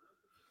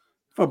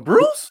 For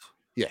Bruce?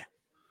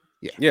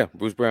 Yeah.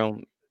 Bruce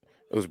Brown.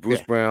 It was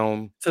Bruce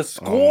Brown to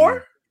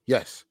score.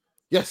 Yes.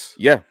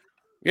 Yeah.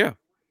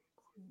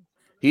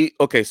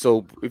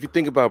 So if you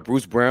think about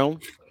Bruce Brown,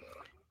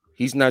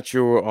 he's not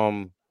your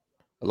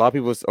A lot of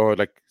people are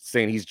like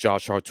saying he's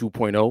Josh Hart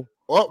 2.0.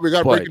 Well, we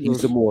got breaking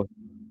news.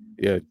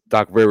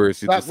 Doc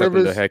Rivers is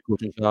accepting the head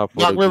coaching job.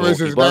 Doc Rivers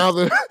is now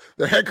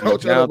the head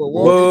coach of the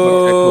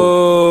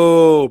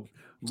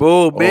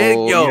Whoa,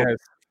 man,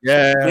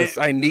 yes,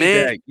 I need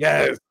that.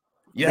 Yes.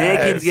 Man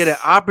can get an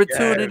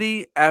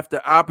opportunity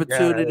after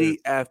opportunity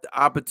after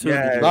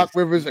opportunity. Doc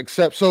Rivers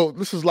accepts. So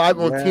this is live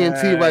on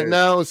TNT right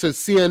now. It says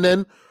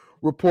CNN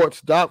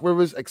reports Doc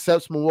Rivers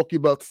accepts Milwaukee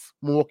Bucks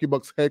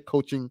head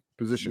coaching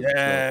position.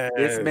 Yes.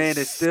 This man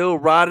is still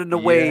riding the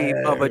wave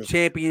of a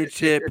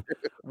championship.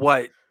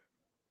 What?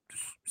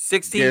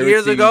 16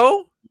 years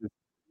ago?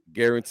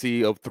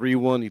 guarantee of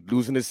 3-1. He's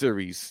losing the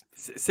series.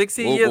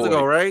 16 Oh years ago,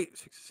 boy. right?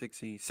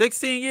 16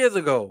 years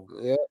ago.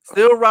 Yeah.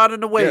 Still riding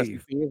the Yeah, wave.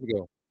 16 years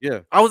ago. Yeah.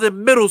 I was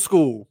in middle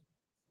school.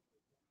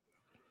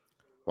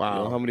 You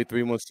know how Wow. many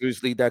 3-1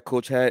 series lead that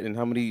coach had, and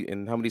how many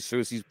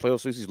series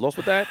playoff series he's lost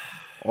with that?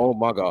 Oh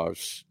my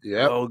gosh!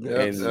 Yep. Oh, Yep.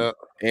 goodness. And Yep.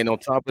 and on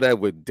top of that,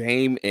 with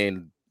Dame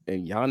and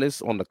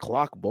Giannis on the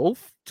clock,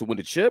 both to win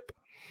the chip.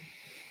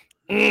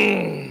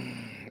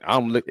 If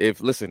I'm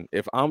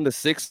the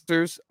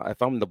Sixers,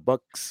 if I'm the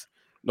Bucks,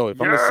 no,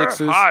 if I'm the You're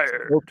Sixers,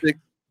 hired. Celtics,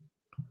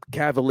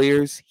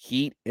 Cavaliers,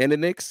 Heat, and the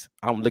Knicks,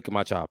 I'm licking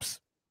my chops.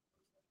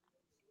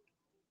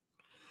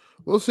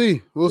 We'll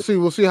see. We'll see.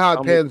 We'll see how it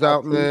I'm licking pans my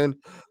out, teeth. man.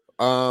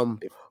 Um,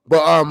 If-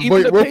 Even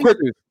but the real quick,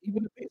 Pacers,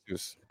 even the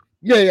Pacers.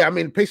 yeah. I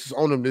mean, Pacers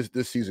own them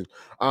this season.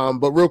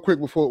 But real quick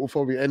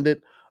before we end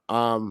it,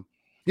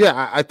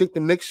 yeah, I think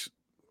the Knicks,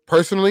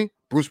 personally,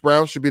 Bruce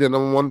Brown should be the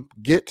number one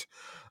get,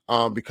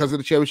 because of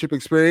the championship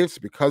experience,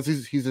 because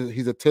he's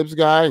a Tibbs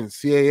guy and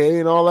CAA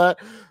and all that.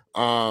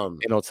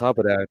 And on top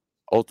of that,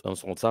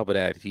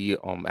 he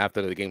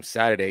after the game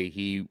Saturday,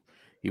 he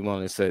went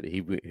on and said he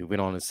went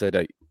on and said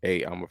that,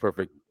 hey, I'm a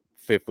perfect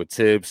fit for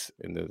Tibbs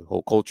and the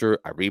whole culture.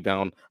 I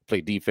rebound,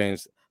 play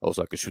defense,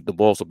 also I can shoot the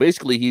ball. So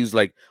basically, he He's was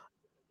like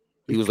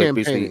basically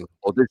campaigning.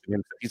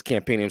 auditioning. He's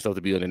campaigning himself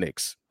to be on the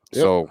Knicks.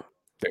 Yep. So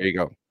there you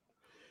go.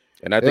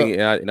 And I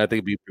Yep.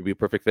 think it'd be a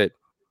perfect fit.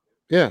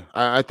 Yeah,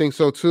 I think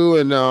so too.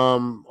 And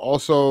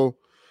also,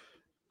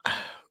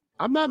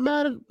 I'm not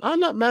mad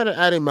at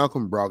adding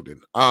Malcolm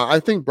Brogdon. I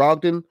think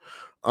Brogdon,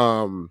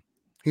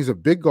 he's a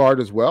big guard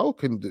as well.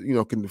 Can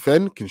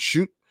defend, can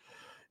shoot.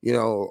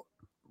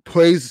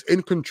 Plays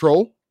in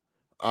control.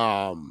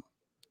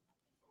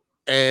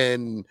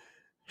 And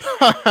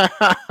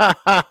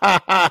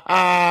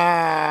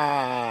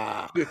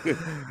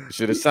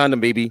Should have signed him,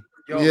 baby.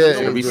 Yo, Yeah, you know Should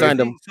have what's re-signed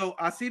crazy? him, So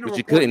I seen a but you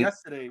report couldn't.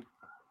 yesterday.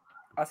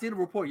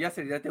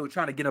 That they were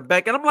trying to get him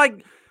back, and I'm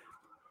like,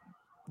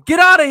 get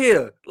out of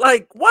here!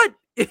 Like, what?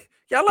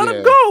 Y'all let him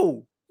Yeah.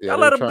 go. yeah, Y'all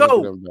they're let him trying to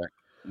get go. him back.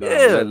 No,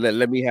 Yeah.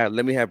 let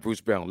me have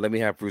Bruce Brown. Let me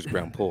have Bruce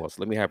Brown pause.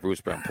 Let me have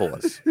Bruce Brown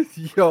pause.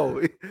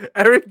 Yo,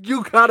 Eric,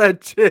 you gotta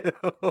chill.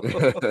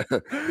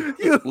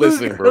 You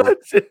Listen, bro. gotta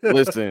chill.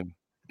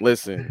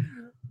 Listen.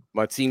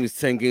 My team is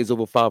 10 games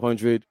over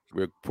 500.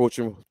 We're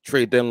approaching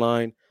trade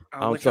deadline.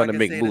 I I'm wish I trying to could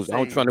make say the moves.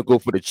 I'm same. trying to go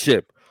for the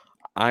chip.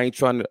 I ain't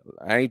trying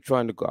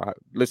to go.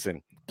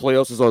 Listen,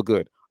 playoffs is all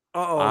good.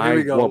 Uh-oh, here I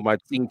we go. want my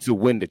team to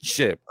win the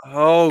chip.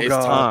 Oh It's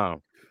God.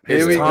 time. Here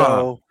It's we time.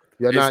 go.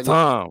 You're It's not.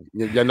 time.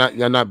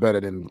 You're not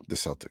better than the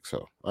Celtics.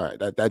 So all right,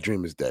 that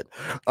dream is dead.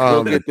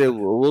 We'll get there.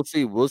 We'll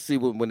see. We'll see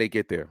when they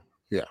get there.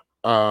 Yeah.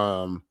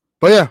 But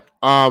yeah.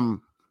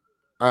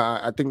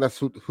 I think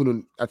that's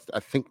I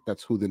think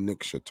that's who the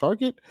Knicks should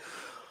target.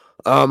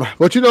 But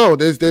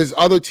there's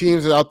other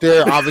teams out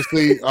there.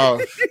 Obviously,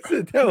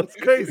 That was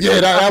crazy. yeah,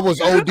 that was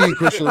OD,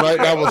 Christian, right?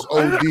 That was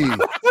OD.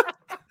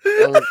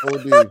 That was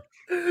OD.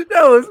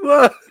 That was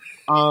what?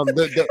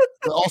 There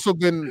also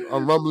been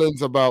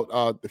rumblings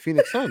about the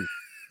Phoenix Suns.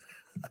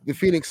 The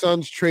Phoenix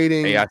Suns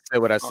trading Hey, I said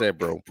what I said,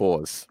 bro.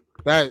 Pause.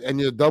 that, and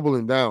you're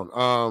doubling down.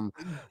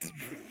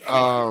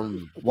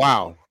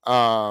 Wow.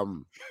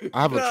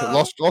 I have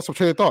lost some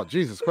train of thought.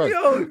 Jesus Christ.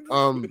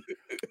 Yo.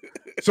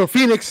 So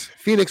Phoenix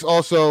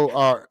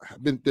also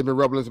they've been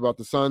rumblings about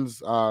the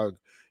Suns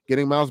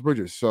getting Miles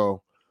Bridges.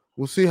 So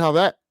we'll see how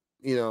that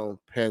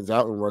pans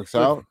out and works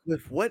out.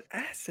 With what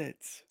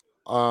assets?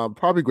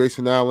 Probably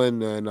Grayson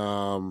Allen and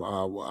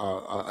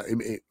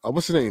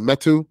what's his name,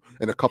 Metu,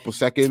 in a couple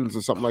seconds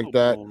or something like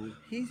that.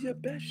 He's your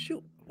best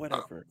shoot.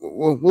 Whatever.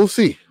 We'll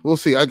see. We'll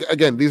see.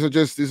 Again, these are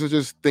just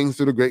things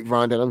through the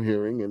grapevine that I'm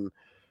hearing, and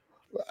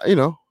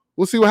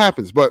we'll see what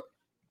happens. But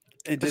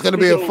it's going to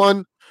be a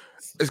fun.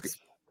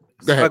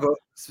 Go ahead.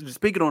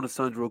 Speaking on the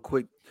Suns, real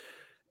quick,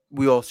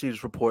 we all seen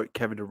this report.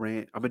 Kevin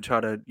Durant. I'm gonna try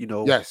to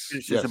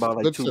finish this in about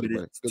like 2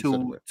 minutes,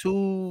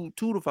 two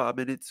to 5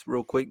 minutes,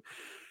 real quick.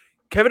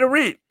 Kevin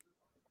Durant.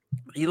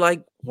 He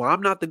like, well,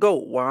 I'm not the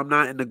GOAT. Well, I'm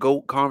not in the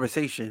GOAT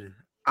conversation.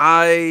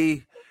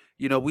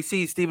 We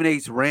see Stephen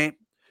A's rant,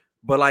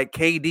 but like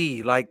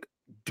KD, like,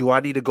 do I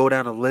need to go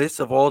down a list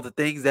of all the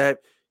things that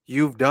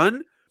you've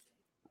done?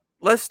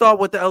 Let's start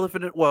with the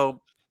elephant.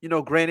 Well,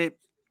 granted,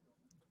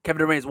 Kevin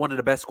Durant is one of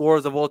the best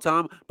scorers of all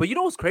time. But you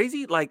know what's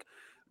crazy? Like,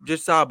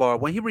 just sidebar,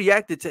 when he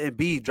reacted to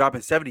Embiid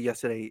dropping 70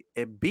 yesterday,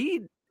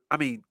 KD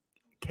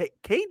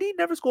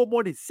never scored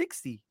more than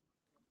 60.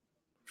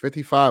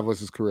 55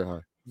 was his career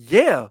high.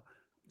 Yeah.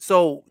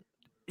 So,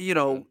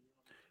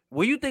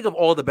 when you think of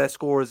all the best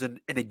scorers in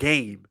a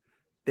game,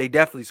 they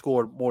definitely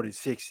scored more than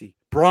 60.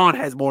 Braun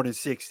has more than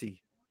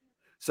 60.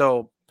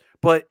 So,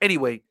 but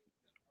anyway,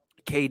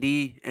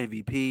 KD,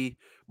 MVP,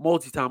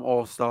 multi-time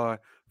All-Star,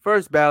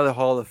 first ballot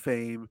Hall of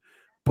Fame.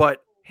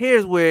 But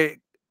here's where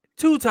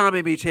two-time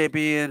NBA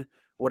champion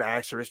with an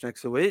asterisk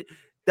next to it.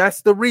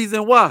 That's the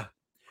reason why.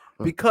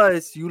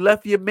 Because you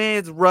left your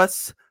man's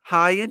Russ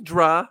high and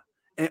dry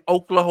in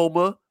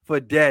Oklahoma for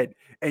dead.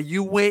 and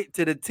you went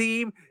to the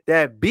team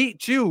that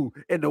beat you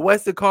in the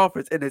Western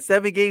Conference in the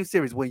 7-game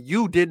series when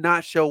you did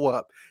not show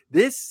up.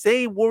 This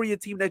same Warrior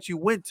team that you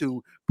went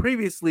to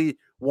previously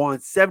won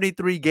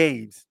 73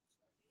 games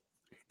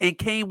and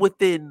came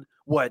within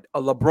what,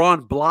 a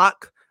LeBron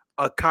block,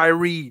 a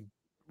Kyrie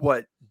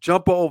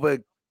jumper over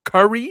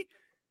Curry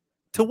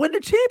to win the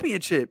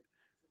championship.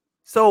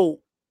 So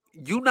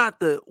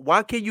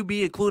why can't you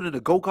be included in the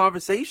GOAT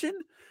conversation?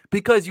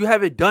 Because you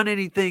haven't done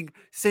anything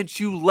since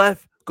you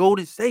left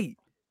Golden State.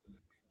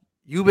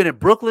 You've been in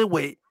Brooklyn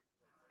with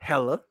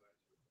Hella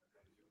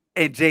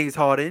and James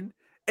Harden,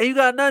 and you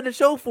got nothing to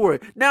show for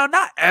it. Now,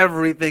 not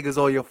everything is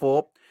all your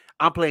fault.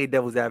 I'm playing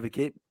devil's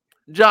advocate.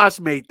 Josh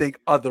may think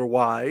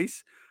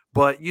otherwise,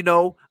 but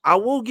I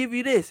will give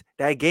you this.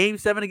 That game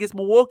 7 against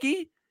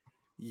Milwaukee,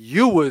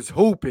 you was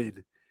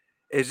hooping.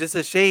 It's just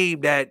a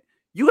shame that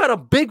you got a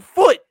big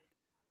foot,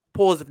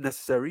 pause if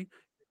necessary,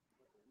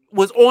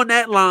 was on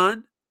that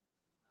line,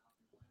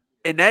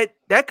 and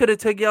that could have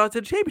taken y'all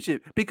to the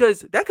championship,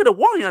 because that could have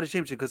won y'all the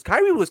championship because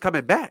Kyrie was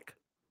coming back.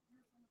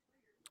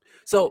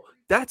 So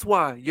that's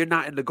why you're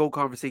not in the GOAT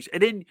conversation.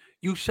 And then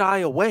you shy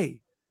away.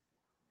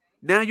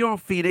 Now you're on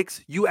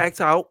Phoenix. You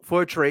asked out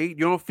for a trade.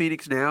 You're on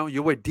Phoenix now.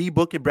 You're with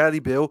D-Book and Bradley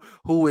Beal,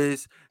 who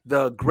is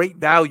the great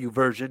value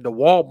version, the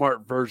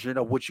Walmart version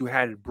of what you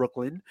had in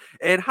Brooklyn.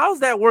 And how's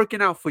that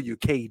working out for you,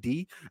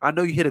 KD? I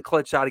know you hit a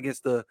clutch shot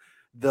against the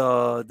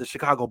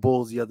Chicago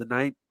Bulls the other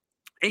night,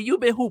 and you've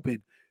been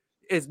hooping.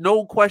 It's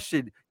no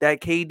question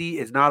that KD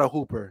is not a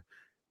hooper.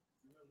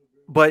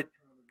 But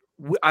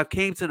I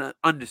came to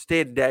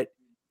understand that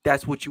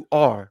that's what you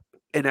are,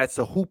 and that's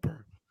a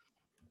hooper.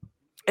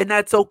 And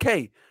that's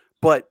okay.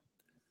 But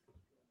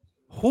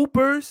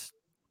hoopers,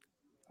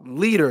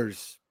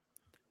 leaders,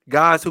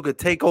 guys who could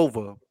take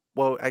over.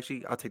 Well,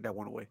 actually, I'll take that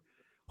one away.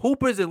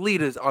 Hoopers and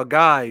leaders are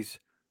guys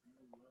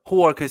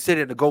who are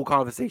considered in the GOAT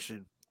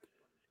conversation.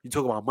 You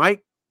talk about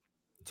Mike,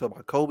 talk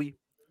about Kobe,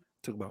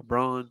 talk about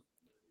Bron,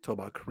 talk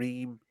about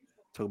Kareem,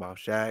 talk about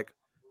Shaq,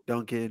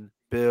 Duncan,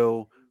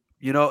 Bill.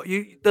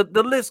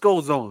 The list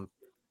goes on.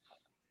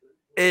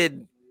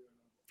 And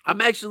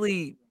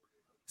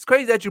it's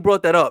crazy that you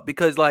brought that up,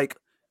 because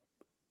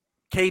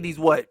KD's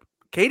what?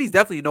 KD's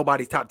definitely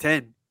nobody's top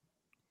 10.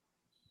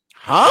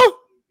 Huh?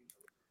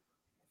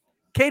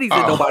 KD's in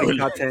nobody's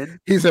top 10.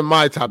 He's in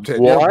my top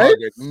 10. What?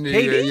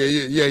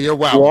 Yeah, you're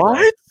wild.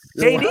 What?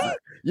 KD?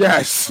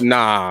 Yes.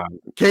 Nah.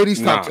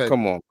 KD's top 10.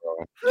 Come on,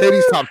 bro.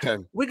 KD's top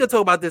 10. We could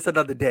talk about this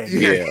another day.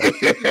 Yeah.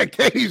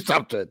 KD's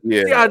top 10.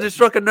 Yeah. See, I just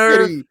struck a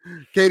nerve.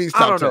 KD's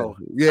top 10. Know.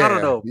 Yeah. I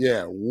don't know.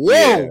 Yeah.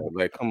 Whoa.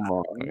 Yeah, come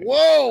on. Man.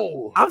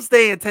 Whoa. I'm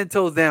staying 10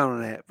 toes down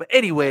on that. But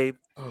anyway,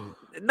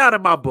 not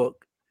in my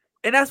book.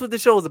 And that's what the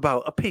show is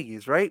about.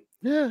 Opinions, right?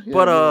 Yeah.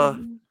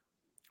 But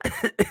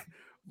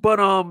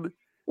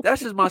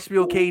that's just my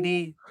spiel,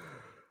 KD.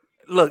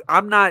 Look,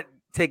 I'm not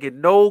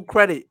taking no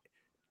credit.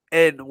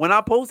 And when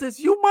I post this,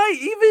 you might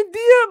even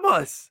DM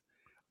us.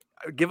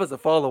 Give us a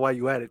follow while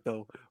you at it,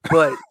 though.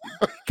 But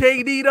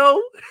KD,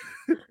 though.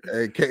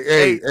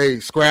 Hey,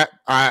 Scrap.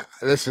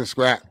 Listen,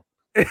 Scrap.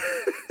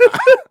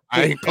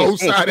 I ain't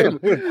co-signing.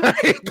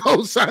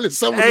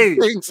 Some of the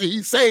things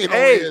he's saying.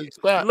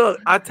 Scrap.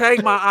 Look, I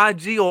tag my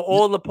IG on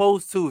all the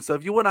posts too. So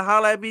if you want to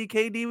holler at me,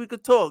 KD, we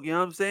could talk. You know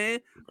what I'm saying?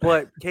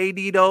 But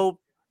KD, though,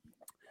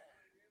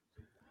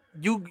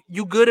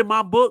 you good in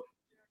my book.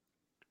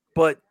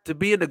 But to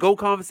be in the GOAT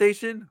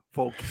conversation,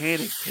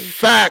 volcanic.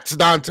 Facts,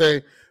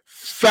 Dante.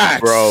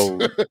 Facts, bro.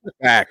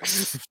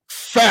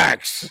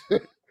 Facts.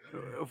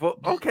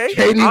 Okay.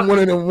 KD one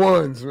of them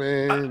ones,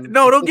 man.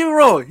 No, don't get me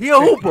wrong. He a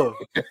hooper.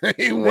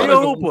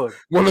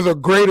 One of the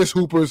greatest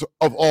hoopers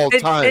of all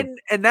time.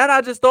 And that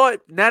I just thought,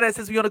 now that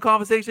since we on the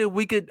conversation,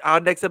 we could, our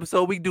next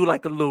episode, we do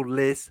like a little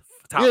list,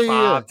 top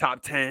 5,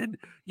 top 10.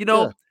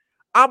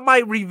 I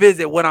might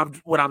revisit what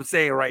I'm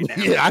saying right now.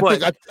 Yeah,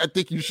 I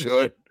think you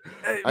should.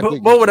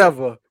 But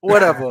whatever,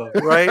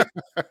 right?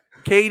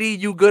 KD,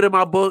 you good in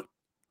my book.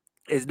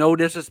 It's no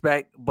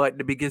disrespect, but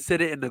to be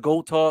considered in the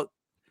GOAT talk,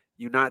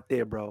 you're not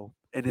there, bro.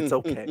 And it's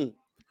okay.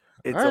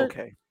 It's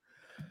okay.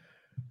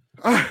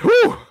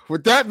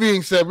 With that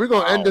being said, we're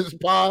gonna end this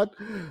pod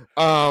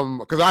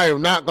because I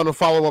am not gonna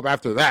follow up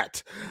after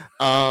that.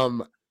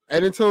 And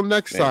until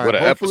next time, what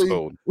an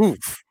episode.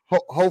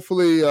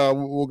 Hopefully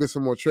we'll get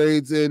some more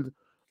trades in.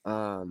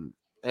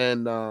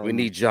 And we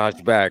need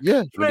Josh back.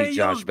 Yeah, we need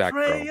Josh back,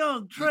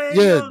 bro.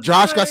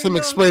 Josh got some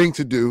explaining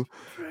to do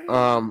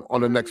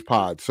on the next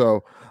pod.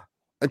 So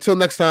until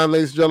next time,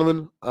 ladies and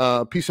gentlemen,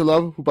 peace and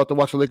love. We're about to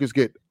watch the Lakers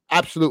get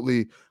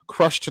absolutely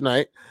crushed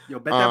tonight. Yo,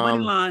 bet that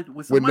money line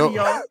with some money,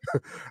 y'all.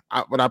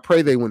 But I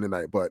pray they win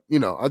tonight. But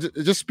I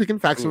just speaking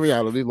facts and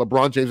reality.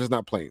 LeBron James is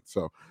not playing.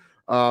 So,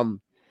 but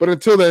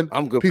until then,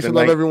 I'm good. Peace and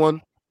love,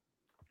 everyone.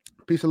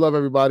 Peace and love,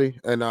 everybody,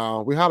 and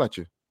we holler at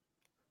you.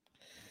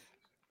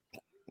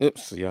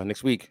 Oops, see y'all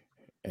next week,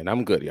 and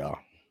I'm good, y'all.